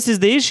this is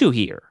the issue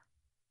here.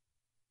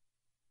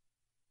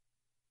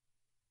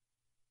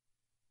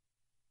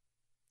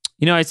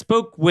 I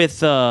spoke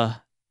with the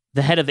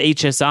head of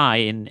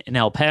HSI in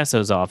El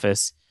Paso's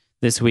office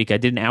this week. I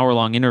did an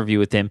hour-long interview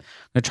with him. I'm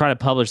going to try to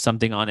publish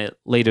something on it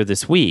later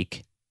this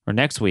week or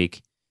next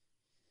week.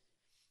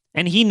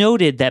 And he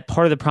noted that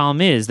part of the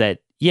problem is that,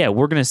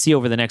 we're going to see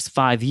over the next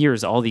 5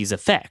 years all these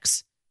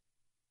effects.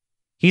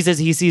 He says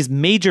he sees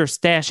major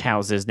stash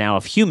houses now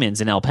of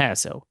humans in El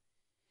Paso,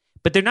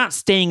 but they're not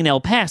staying in El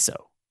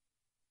Paso.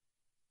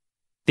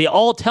 They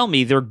all tell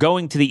me they're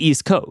going to the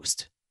East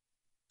Coast.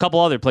 A couple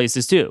other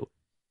places too.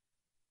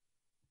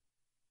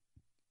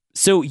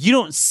 So you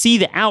don't see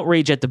the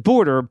outrage at the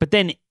border, but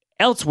then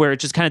elsewhere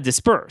it's just kind of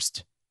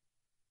dispersed.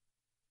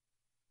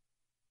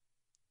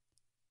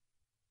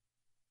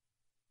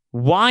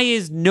 Why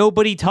is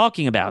nobody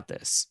talking about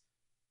this?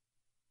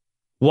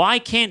 Why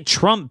can't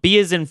Trump be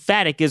as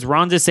emphatic as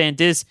Ron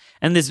DeSantis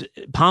and this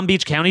Palm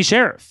Beach County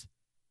sheriff?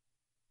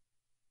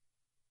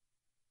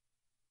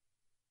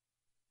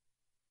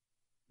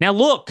 Now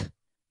look,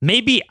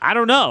 maybe, I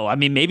don't know. I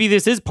mean, maybe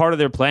this is part of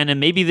their plan, and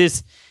maybe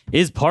this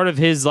is part of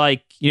his,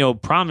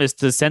 promise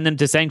to send them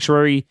to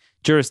sanctuary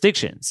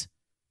jurisdictions.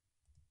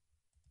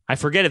 I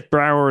forget if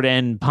Broward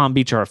and Palm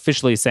Beach are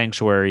officially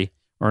sanctuary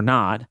or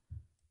not.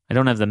 I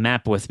don't have the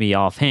map with me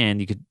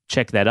offhand. You could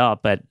check that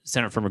up at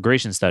Center for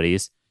Immigration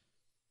Studies.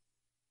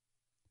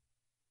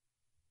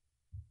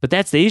 But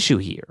that's the issue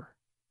here.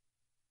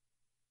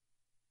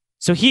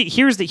 So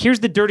here's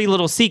the dirty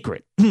little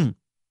secret.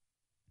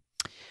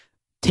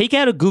 Take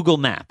out a Google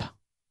map.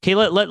 Okay,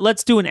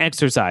 let's do an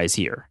exercise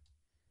here.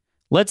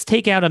 Let's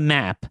take out a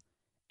map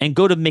and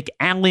go to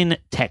McAllen,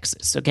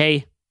 Texas,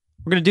 okay?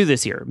 We're going to do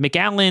this here.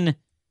 McAllen,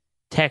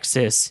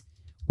 Texas,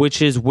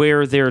 which is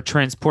where they're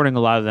transporting a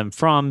lot of them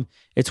from.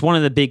 It's one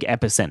of the big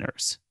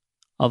epicenters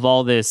of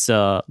all this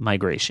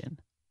migration.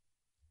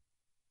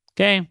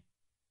 Okay?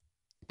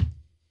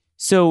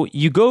 So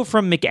you go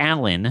from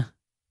McAllen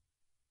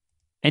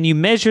and you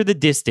measure the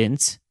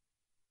distance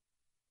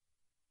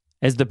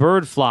as the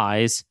bird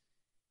flies.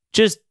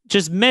 Just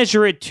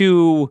measure it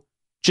to,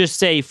 just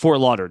say, Fort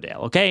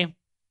Lauderdale, okay?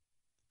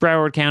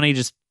 Broward County,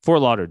 just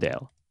Fort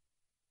Lauderdale.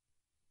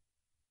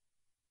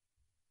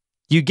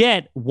 You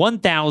get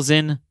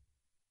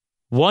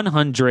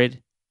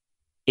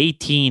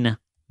 1,118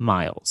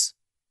 miles.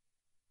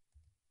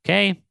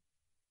 Okay?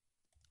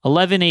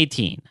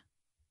 1118.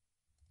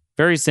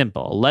 Very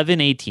simple.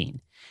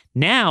 1118.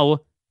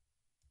 Now,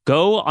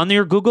 go on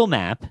your Google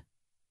map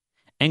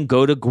and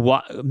go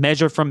to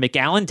measure from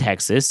McAllen,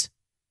 Texas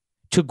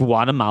to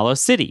Guatemala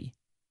City.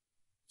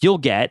 You'll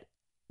get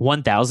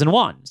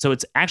 1,001. So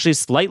it's actually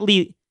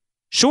slightly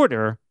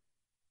shorter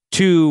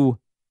to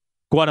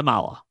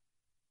Guatemala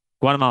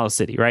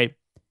City, right?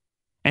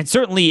 And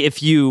certainly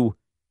if you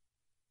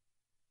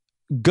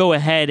go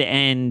ahead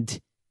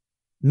and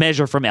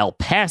measure from El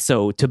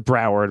Paso to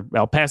Broward,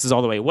 El Paso's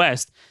all the way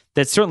west,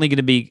 that's certainly going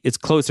to be, it's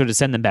closer to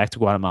send them back to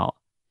Guatemala.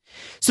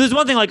 So there's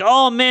one thing like,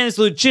 oh man, it's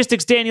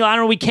logistics, Daniel. I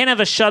don't know, we can't have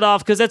a shut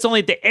off because that's only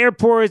at the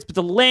airports, but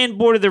the land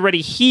border, they're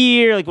already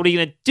here. Like, what are you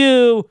going to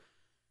do?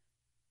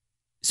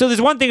 So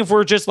there's one thing if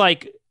we're just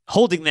like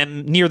holding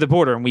them near the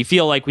border and we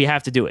feel like we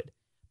have to do it,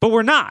 but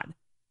we're not.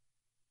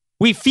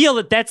 We feel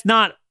that that's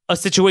not a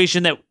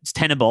situation that's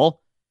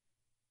tenable.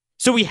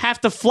 So we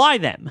have to fly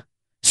them.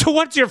 So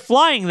once you're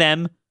flying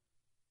them,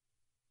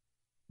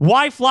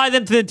 why fly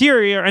them to the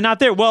interior and not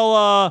there?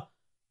 Well,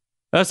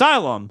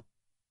 asylum.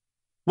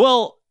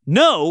 Well,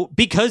 no,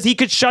 because he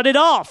could shut it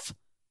off.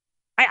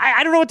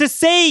 I don't know what to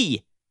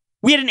say.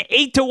 We had an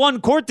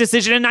 8-1 court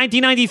decision in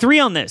 1993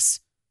 on this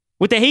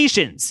with the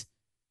Haitians.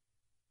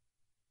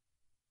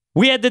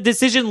 We had the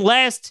decision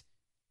last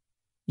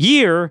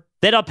year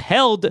that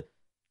upheld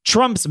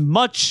Trump's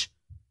much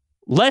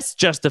less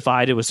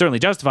justified, it was certainly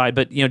justified,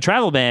 but,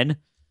 travel ban,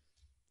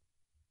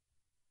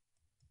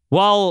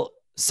 while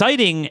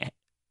citing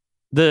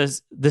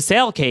the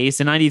Sale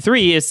case in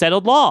 93 as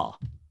settled law.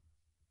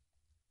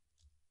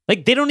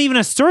 Like, they don't even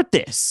assert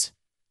this.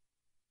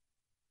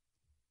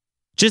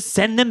 Just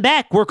send them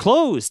back. We're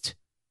closed.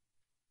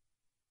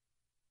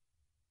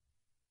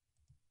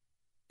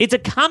 It's a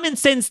common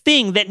sense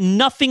thing that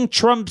nothing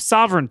trumps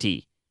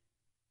sovereignty.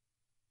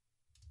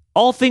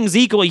 All things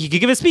equal, you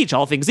could give a speech.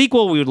 All things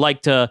equal, we would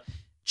like to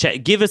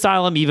give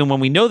asylum even when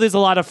we know there's a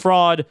lot of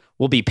fraud.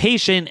 We'll be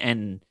patient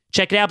and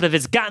check it out. But if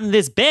it's gotten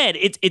this bad,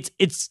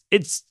 it's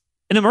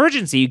an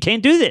emergency. You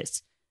can't do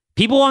this.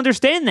 People will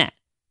understand that.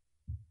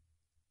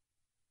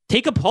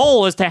 Take a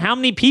poll as to how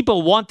many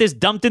people want this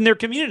dumped in their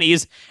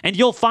communities, and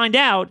you'll find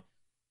out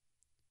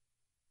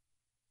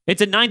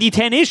it's a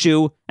 90-10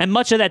 issue, and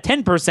much of that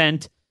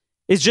 10%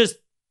 is just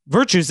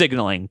virtue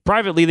signaling.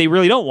 Privately, they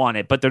really don't want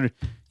it, but they're,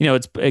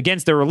 it's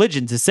against their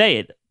religion to say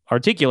it,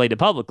 articulate it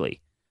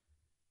publicly.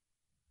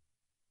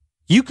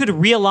 You could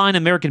realign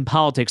American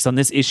politics on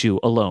this issue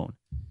alone.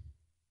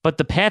 But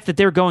the path that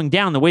they're going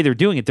down, the way they're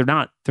doing it, they're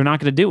not going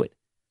to do it.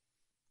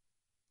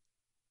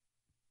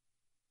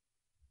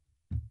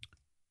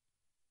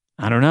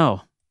 I don't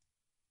know.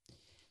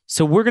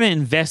 So we're going to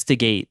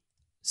investigate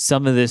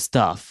some of this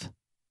stuff.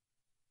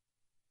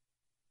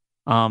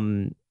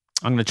 I'm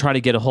going to try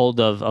to get a hold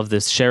of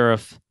this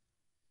sheriff,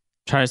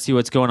 try to see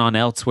what's going on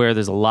elsewhere.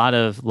 There's a lot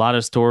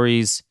of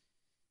stories.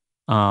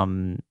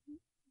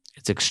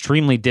 It's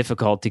extremely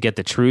difficult to get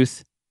the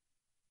truth.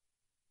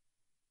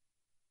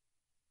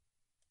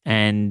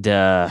 And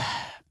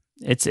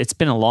it's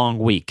been a long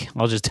week.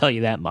 I'll just tell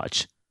you that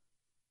much.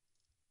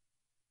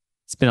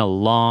 It's been a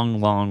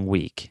long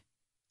week.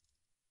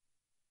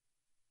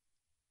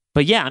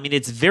 But yeah, I mean,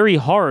 it's very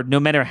hard, no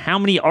matter how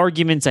many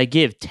arguments I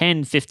give,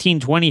 10, 15,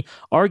 20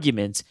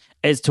 arguments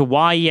as to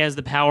why he has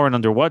the power and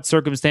under what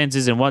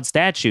circumstances and what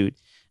statute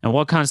and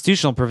what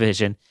constitutional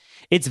provision.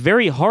 It's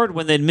very hard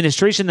when the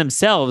administration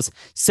themselves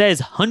says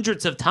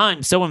hundreds of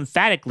times so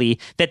emphatically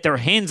that their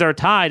hands are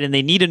tied and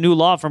they need a new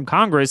law from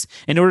Congress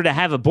in order to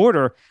have a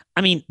border.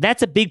 I mean,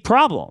 that's a big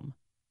problem.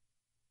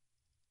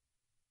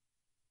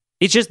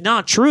 It's just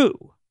not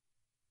true.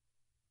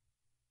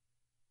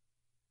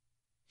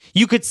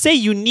 You could say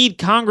you need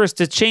Congress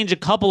to change a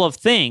couple of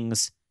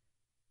things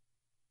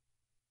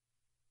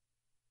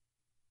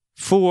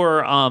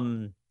for,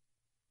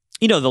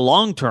 the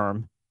long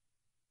term,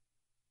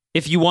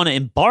 if you want to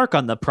embark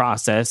on the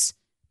process,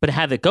 but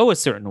have it go a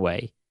certain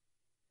way.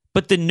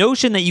 But the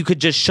notion that you could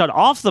just shut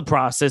off the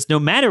process no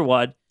matter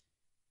what,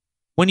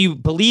 when you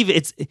believe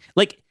it's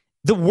like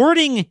the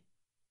wording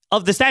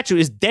of the statute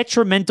is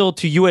detrimental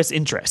to U.S.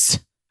 interests.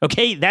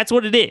 Okay, that's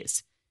what it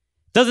is.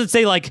 It doesn't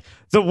say like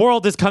the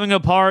world is coming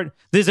apart,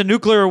 there's a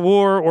nuclear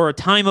war or a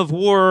time of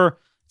war.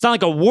 It's not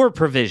like a war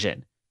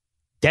provision.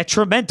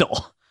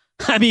 Detrimental.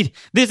 I mean,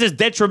 this is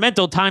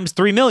detrimental times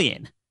 3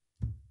 million.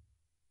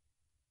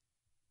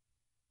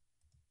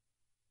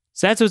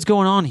 So that's what's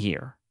going on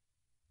here.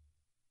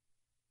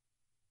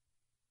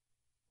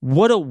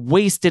 What a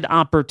wasted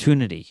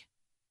opportunity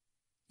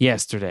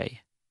yesterday.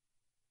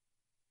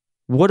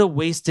 What a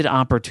wasted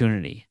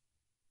opportunity.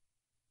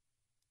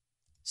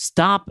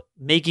 Stop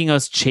making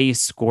us chase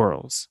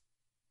squirrels.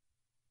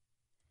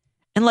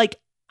 And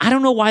I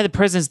don't know why the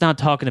president's not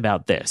talking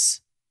about this.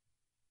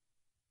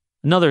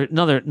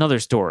 Another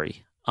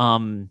story.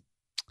 I'm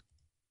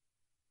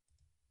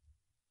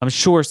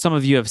sure some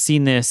of you have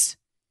seen this.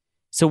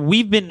 So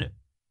we've been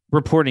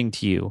reporting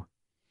to you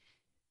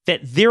that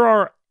there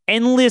are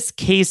endless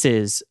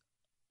cases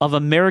of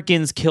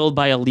Americans killed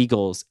by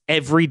illegals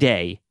every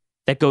day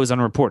that goes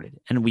unreported.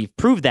 And we've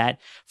proved that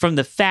from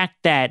the fact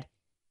that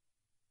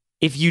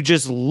if you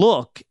just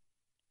look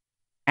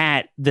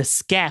at the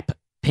SCAP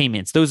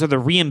payments, those are the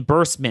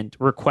reimbursement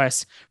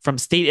requests from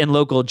state and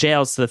local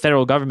jails to the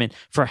federal government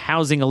for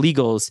housing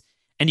illegals,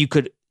 and you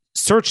could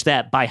search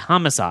that by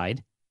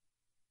homicide.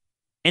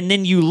 And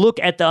then you look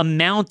at the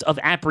amount of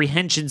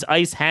apprehensions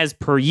ICE has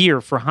per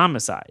year for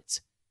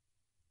homicides.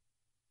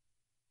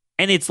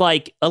 And it's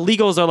like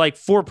illegals are like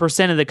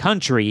 4% of the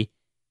country.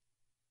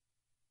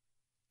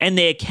 And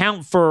they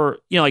account for,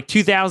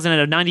 2,000 out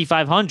of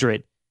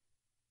 9,500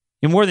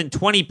 and more than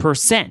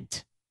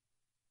 20%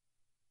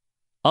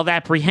 of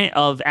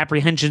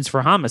apprehensions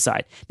for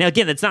homicide. Now,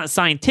 again, that's not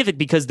scientific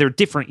because they're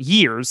different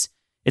years.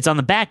 It's on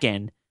the back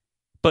end.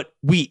 But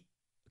we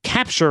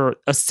capture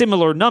a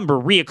similar number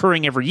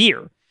reoccurring every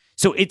year.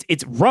 So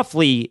it's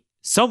roughly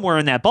somewhere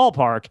in that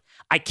ballpark.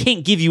 I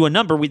can't give you a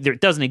number that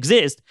doesn't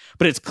exist,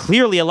 but it's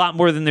clearly a lot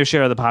more than their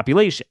share of the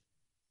population.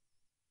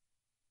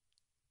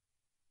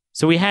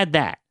 So we had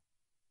that.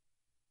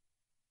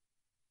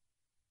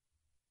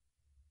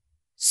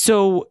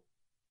 So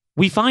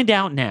we find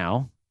out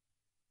now,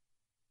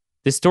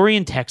 the story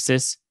in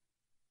Texas,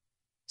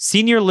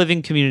 senior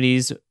living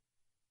communities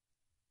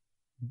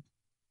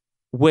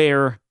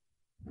where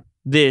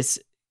this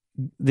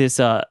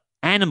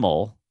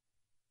animal,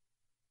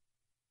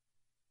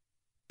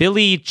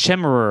 Billy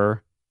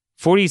Chemerer,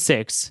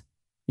 46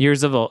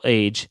 years of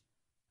age,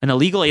 an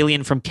illegal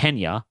alien from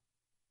Kenya,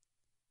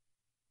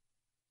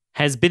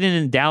 has been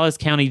in Dallas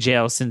County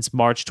Jail since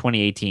March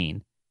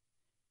 2018,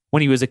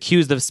 when he was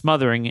accused of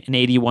smothering an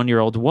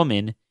 81-year-old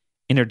woman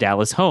in her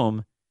Dallas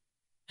home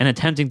and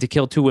attempting to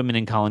kill 2 women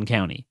in Collin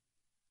County.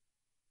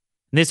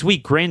 This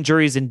week, grand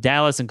juries in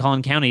Dallas and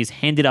Collin counties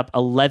handed up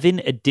 11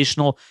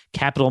 additional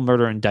capital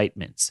murder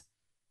indictments.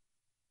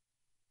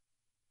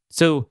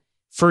 So,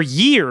 for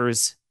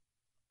years,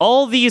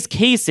 all these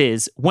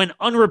cases went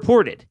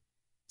unreported.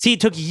 See,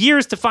 it took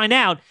years to find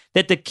out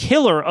that the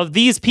killer of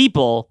these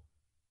people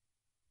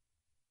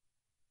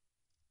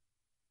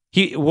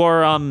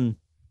wasn't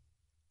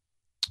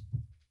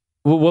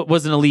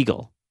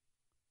illegal.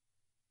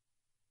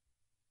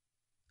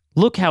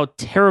 Look how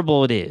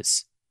terrible it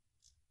is.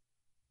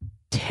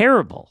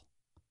 Terrible.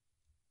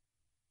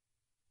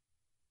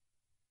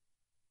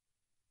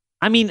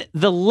 I mean,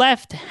 the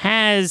left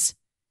has,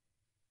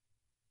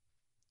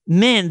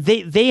 man,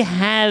 they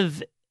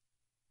have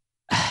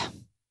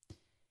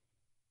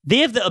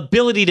the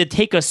ability to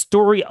take a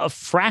story a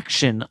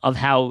fraction of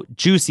how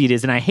juicy it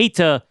is. And I hate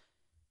to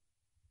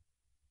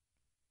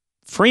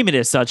frame it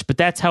as such, but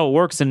that's how it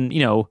works in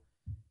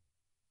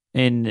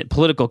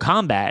political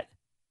combat.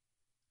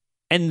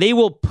 And they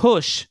will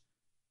push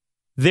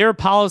their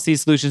policy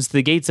solutions to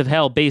the gates of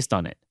hell based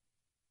on it.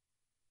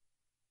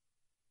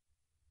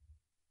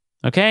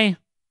 Okay?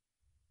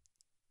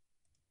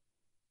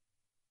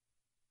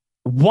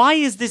 Why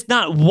is this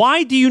not?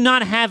 Why do you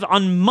not have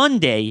on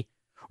Monday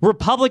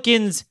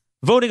Republicans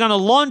voting on a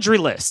laundry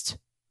list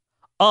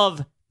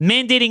of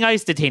mandating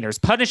ICE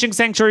detainers, punishing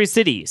sanctuary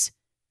cities,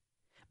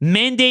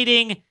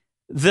 mandating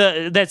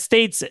that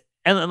states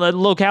and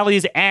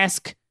localities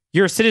ask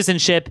your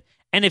citizenship,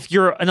 and if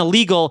you're an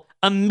illegal,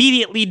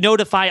 immediately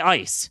notify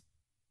ICE.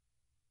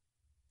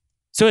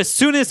 So as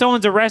soon as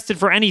someone's arrested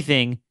for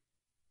anything,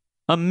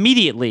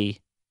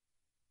 immediately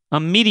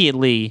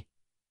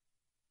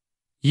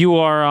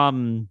you're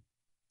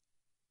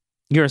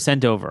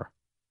sent over.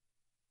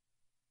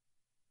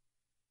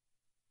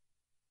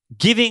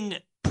 Giving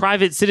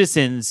private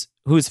citizens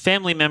whose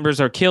family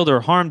members are killed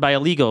or harmed by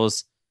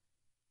illegals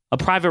a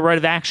private right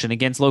of action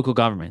against local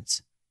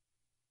governments.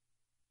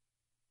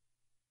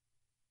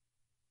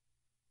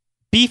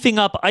 Beefing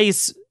up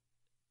ICE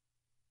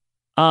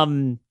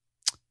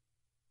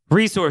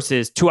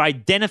resources to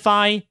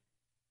identify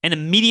and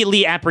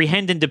immediately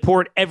apprehend and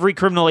deport every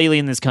criminal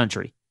alien in this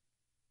country.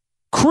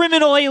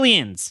 Criminal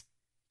aliens!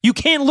 You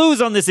can't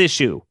lose on this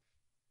issue.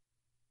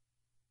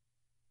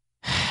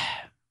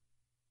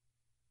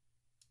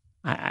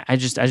 I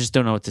just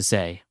don't know what to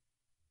say.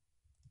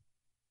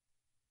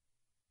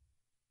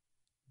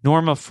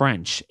 Norma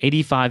French,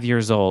 85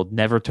 years old,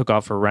 never took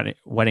off her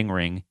wedding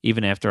ring,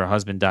 even after her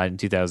husband died in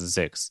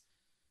 2006.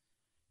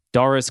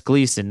 Doris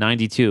Gleason,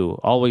 92,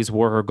 always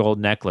wore her gold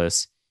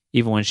necklace,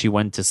 even when she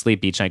went to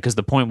sleep each night, because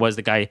the point was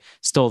the guy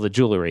stole the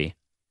jewelry.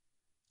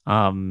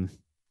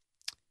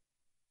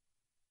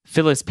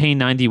 Phyllis Payne,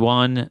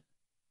 91,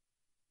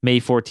 May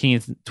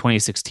 14th,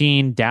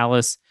 2016,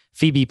 Dallas.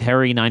 Phoebe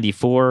Perry,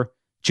 94,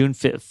 June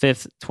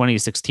 5th,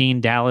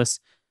 2016,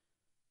 Dallas.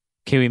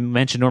 Okay, we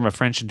mentioned Norma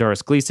French and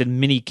Doris Gleason.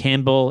 Minnie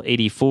Campbell,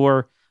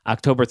 84,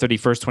 October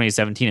 31st,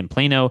 2017 in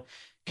Plano.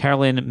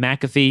 Carolyn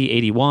McAfee,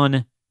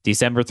 81,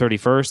 December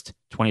 31st,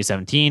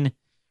 2017.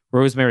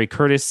 Rosemary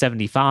Curtis,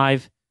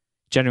 75,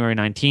 January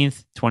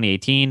 19th,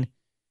 2018.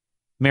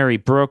 Mary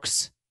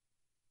Brooks,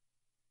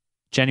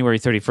 January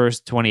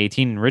 31st,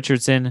 2018 in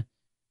Richardson.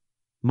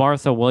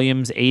 Martha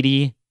Williams,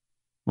 80,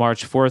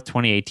 March 4th,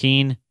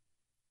 2018.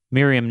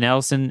 Miriam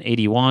Nelson,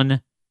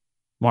 81,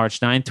 March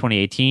 9th,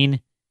 2018.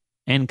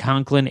 Ann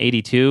Conklin,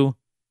 82,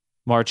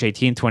 March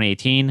 18th,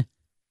 2018.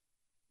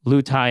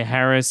 Lutai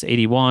Harris,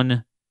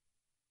 81,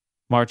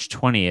 March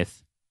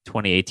 20th,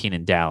 2018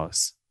 in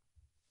Dallas.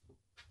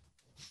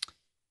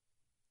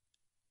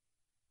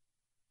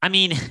 I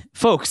mean,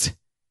 folks,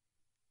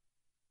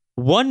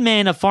 one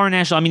man, a foreign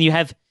national, I mean, you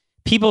have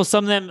people,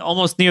 some of them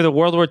almost near the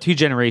World War II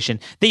generation.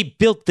 They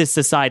built this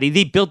society.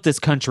 They built this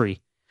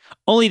country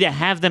only to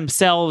have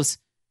themselves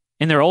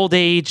in their old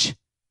age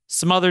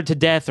smothered to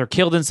death or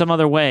killed in some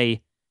other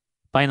way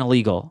by an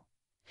illegal.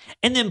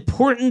 And the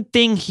important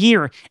thing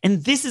here,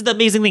 and this is the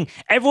amazing thing,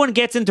 everyone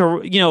gets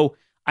into,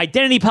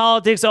 identity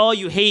politics. Oh,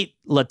 you hate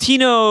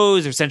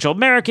Latinos or Central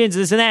Americans,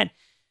 this and that.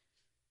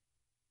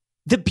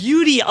 The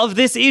beauty of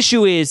this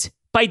issue is,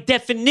 by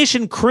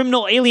definition,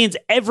 criminal aliens,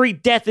 every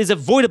death is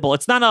avoidable.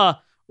 It's not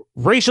a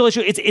racial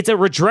issue. It's a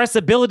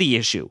redressability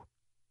issue.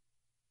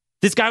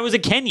 This guy was a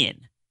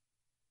Kenyan.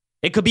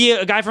 It could be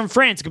a guy from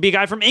France. It could be a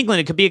guy from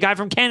England. It could be a guy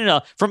from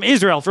Canada, from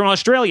Israel, from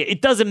Australia.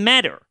 It doesn't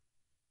matter.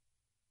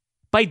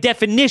 By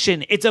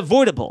definition, it's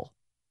avoidable.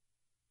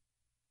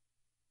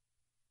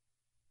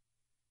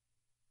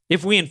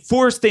 If we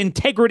enforce the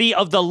integrity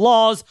of the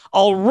laws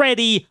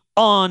already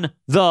on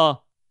the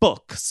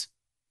books.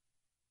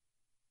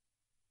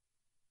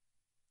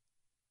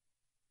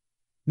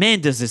 Man,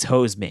 does this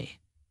hose me.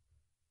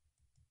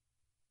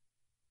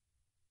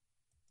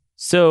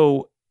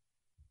 So,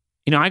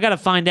 I got to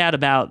find out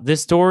about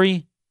this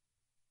story.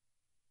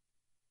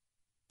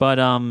 But,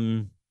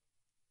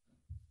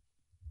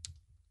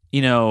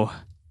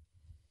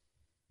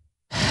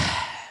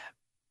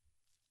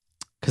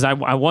 because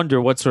I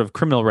wonder what sort of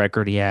criminal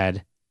record he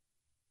had.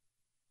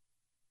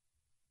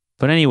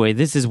 But anyway,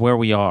 this is where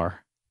we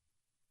are.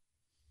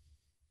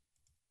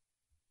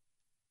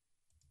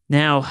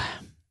 Now,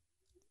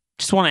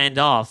 just want to end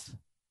off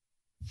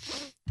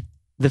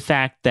the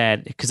fact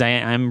that, because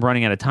I'm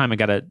running out of time, I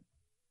got to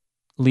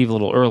leave a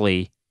little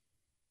early.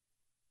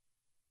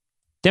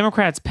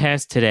 Democrats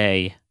passed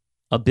today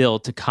a bill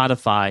to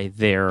codify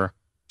their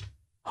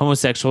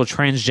homosexual,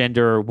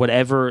 transgender,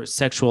 whatever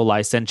sexual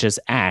licentious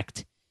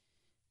act,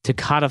 to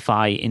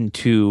codify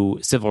into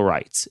civil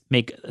rights,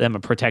 make them a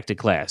protected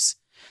class.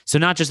 So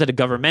not just at a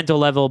governmental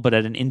level, but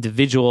at an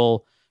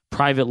individual,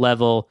 private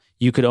level.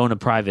 You could own a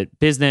private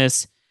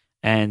business,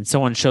 and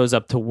someone shows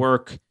up to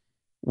work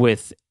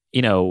with,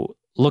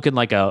 looking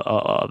like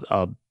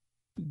a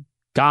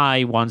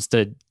guy wants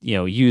to,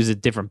 use a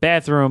different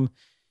bathroom.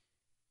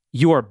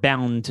 You are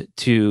bound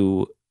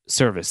to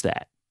service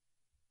that.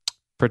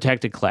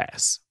 Protected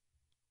class.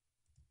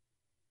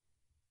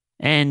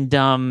 And,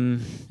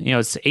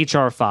 it's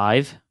H.R.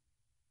 5.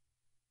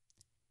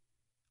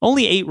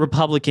 Only 8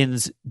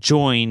 Republicans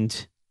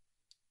joined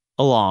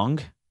along.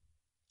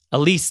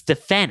 Elise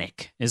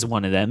Stefanik is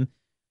one of them.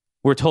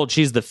 We're told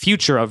she's the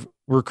future of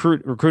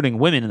recruiting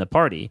women in the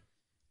party.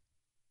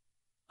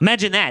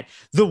 Imagine that.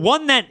 The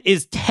one that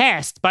is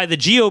tasked by the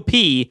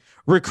GOP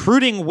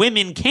recruiting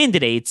women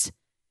candidates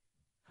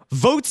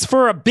votes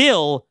for a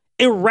bill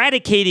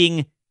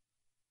eradicating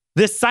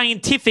the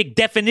scientific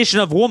definition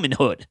of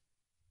womanhood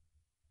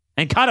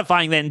and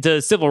codifying that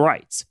into civil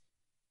rights.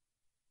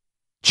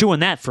 Chew on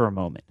that for a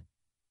moment.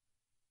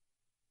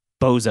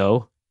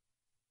 Bozo.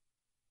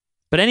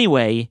 But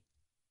anyway,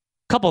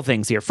 couple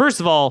things here. First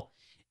of all,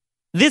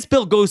 this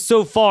bill goes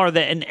so far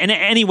that, and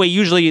anyway,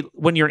 usually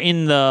when you're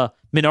in the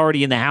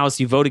minority in the House,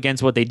 you vote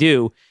against what they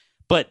do.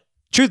 But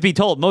truth be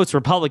told, most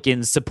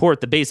Republicans support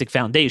the basic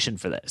foundation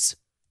for this.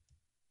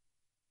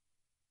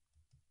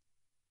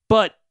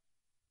 But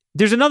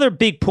there's another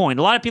big point.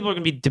 A lot of people are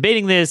going to be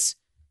debating this,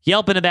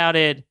 yelping about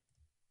it.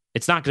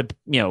 It's not going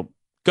to,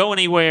 go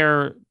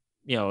anywhere.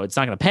 It's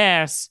not going to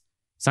pass.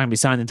 It's not going to be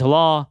signed into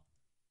law.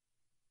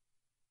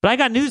 But I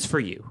got news for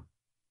you.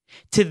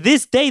 To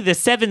this day, the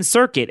Seventh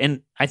Circuit,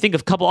 and I think a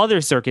couple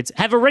other circuits,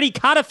 have already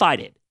codified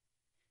it.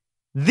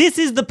 This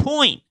is the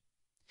point.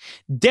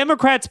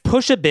 Democrats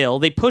push a bill,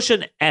 they push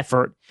an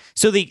effort,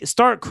 so they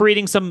start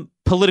creating some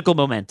political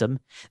momentum.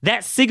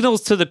 That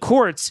signals to the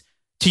courts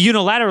to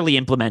unilaterally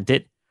implement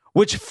it,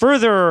 which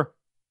further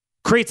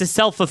creates a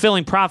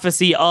self-fulfilling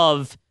prophecy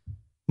of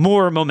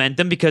more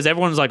momentum because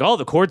everyone's like, oh,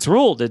 the courts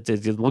ruled. It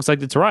looks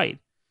like it's right.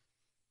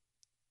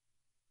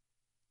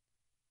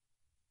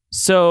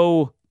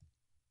 So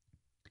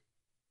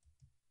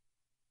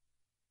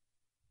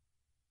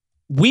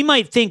we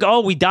might think, oh,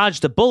 we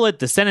dodged a bullet.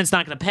 The Senate's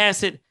not going to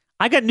pass it.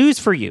 I got news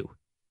for you.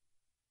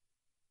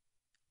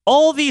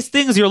 All these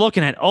things you're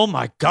looking at, oh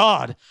my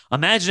God.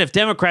 Imagine if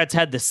Democrats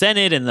had the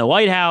Senate and the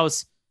White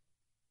House.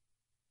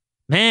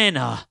 Man,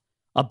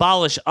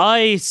 abolish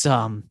ICE.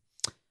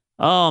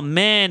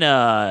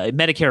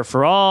 Medicare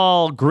for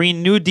all,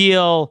 Green New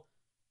Deal,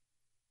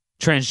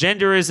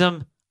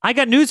 transgenderism. I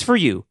got news for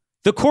you.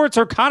 The courts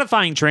are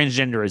codifying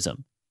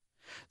transgenderism.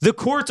 The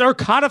courts are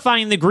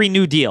codifying the Green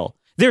New Deal.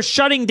 They're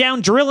shutting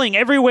down drilling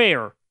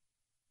everywhere.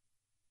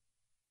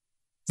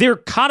 They're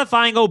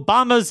codifying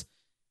Obama's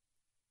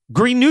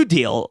Green New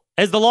Deal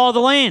as the law of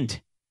the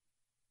land.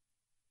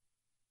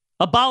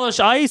 Abolish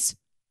ICE?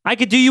 I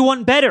could do you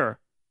one better.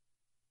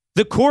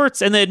 The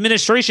courts and the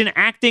administration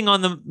acting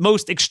on the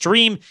most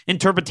extreme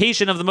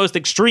interpretation of the most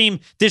extreme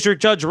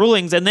district judge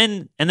rulings and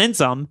then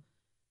some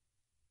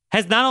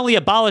has not only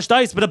abolished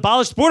ICE, but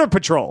abolished Border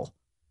Patrol.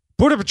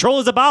 Border Patrol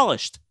is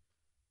abolished.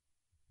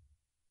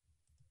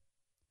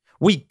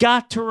 We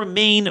got to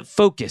remain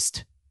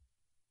focused.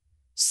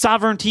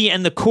 Sovereignty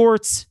and the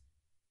courts.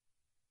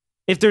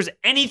 If there's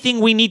anything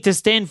we need to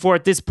stand for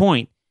at this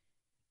point,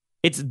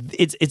 it's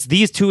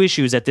these two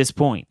issues at this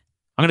point.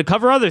 I'm going to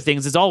cover other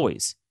things as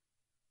always.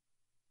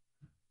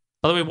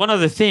 By the way, one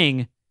other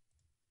thing.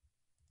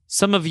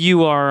 Some of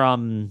you are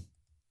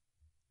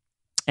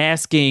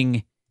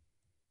asking,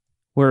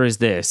 where is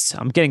this?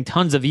 I'm getting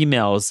tons of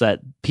emails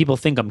that people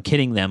think I'm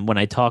kidding them when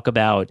I talk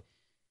about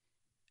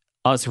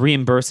us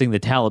reimbursing the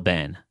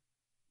Taliban.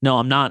 No,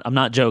 I'm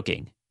not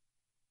joking.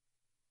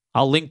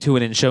 I'll link to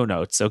it in show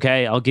notes,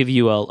 okay? I'll give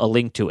you a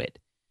link to it.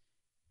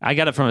 I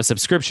got it from a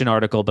subscription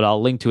article, but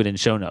I'll link to it in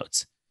show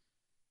notes.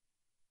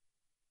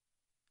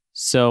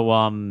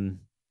 So,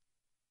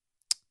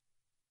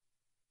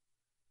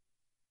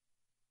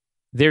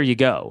 there you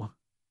go.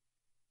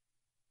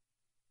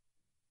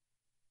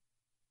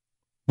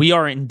 We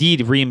are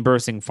indeed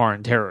reimbursing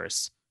foreign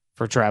terrorists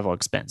for travel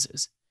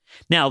expenses.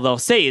 Now, they'll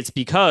say it's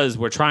because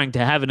we're trying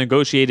to have a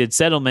negotiated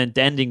settlement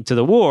ending to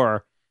the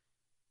war,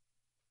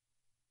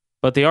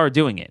 but they are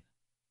doing it.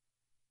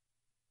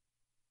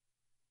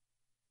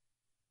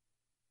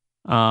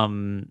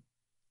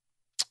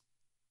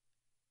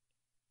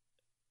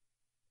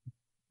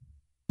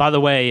 By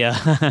the way,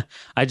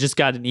 I just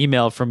got an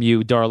email from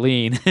you,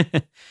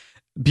 Darlene.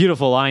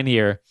 Beautiful line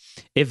here.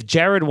 If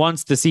Jared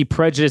wants to see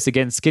prejudice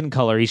against skin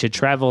color, he should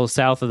travel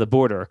south of the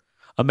border.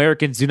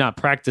 Americans do not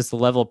practice the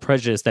level of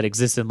prejudice that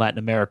exists in Latin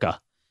America.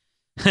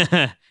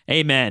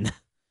 Amen.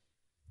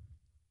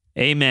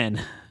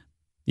 Amen.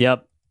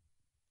 Yep.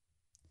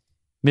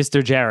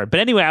 Mr. Jared. But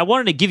anyway, I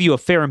wanted to give you a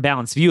fair and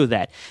balanced view of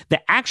that. The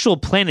actual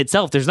plan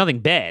itself, there's nothing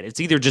bad. It's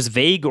either just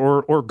vague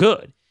or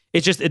good.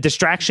 It's just a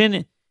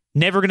distraction,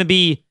 never going to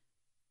be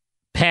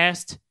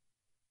passed.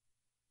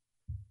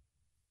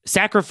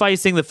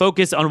 Sacrificing the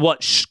focus on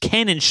what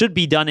can and should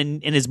be done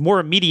in his more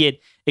immediate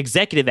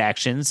executive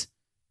actions.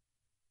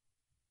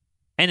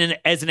 And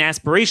as an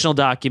aspirational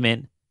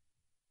document,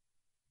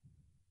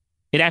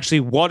 it actually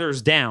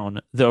waters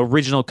down the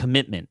original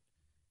commitment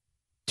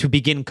to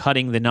begin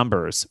cutting the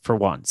numbers for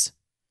once.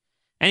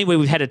 Anyway,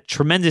 we've had a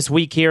tremendous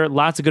week here.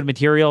 Lots of good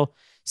material.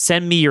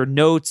 Send me your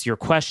notes, your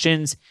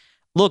questions.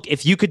 Look,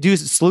 if you could do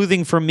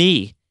sleuthing for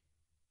me,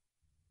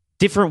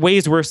 different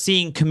ways we're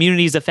seeing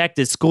communities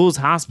affected, schools,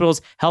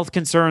 hospitals, health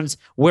concerns,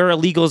 where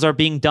illegals are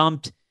being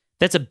dumped.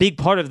 That's a big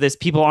part of this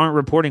people aren't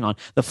reporting on.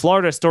 The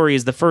Florida story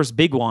is the first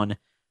big one.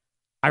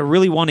 I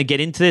really want to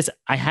get into this.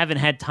 I haven't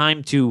had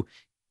time to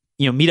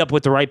meet up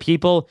with the right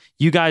people.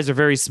 You guys are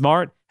very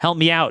smart. Help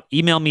me out.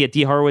 Email me at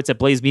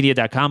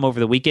dhorowitz@blazemedia.com over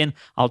the weekend.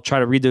 I'll try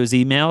to read those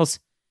emails.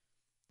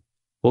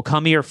 We'll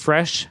come here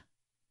fresh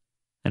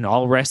and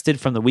all rested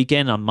from the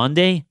weekend on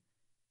Monday.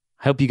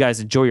 I hope you guys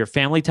enjoy your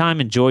family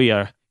time. Enjoy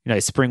your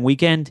nice spring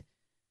weekend.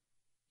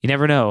 You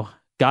never know.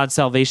 God's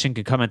salvation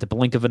could come at the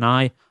blink of an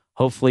eye.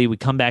 Hopefully we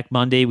come back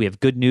Monday. We have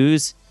good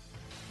news.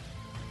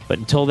 But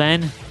until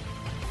then,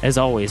 as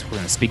always, we're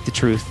going to speak the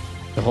truth,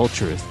 the whole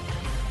truth,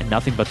 and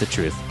nothing but the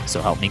truth.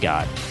 So help me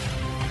God.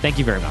 Thank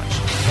you very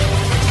much.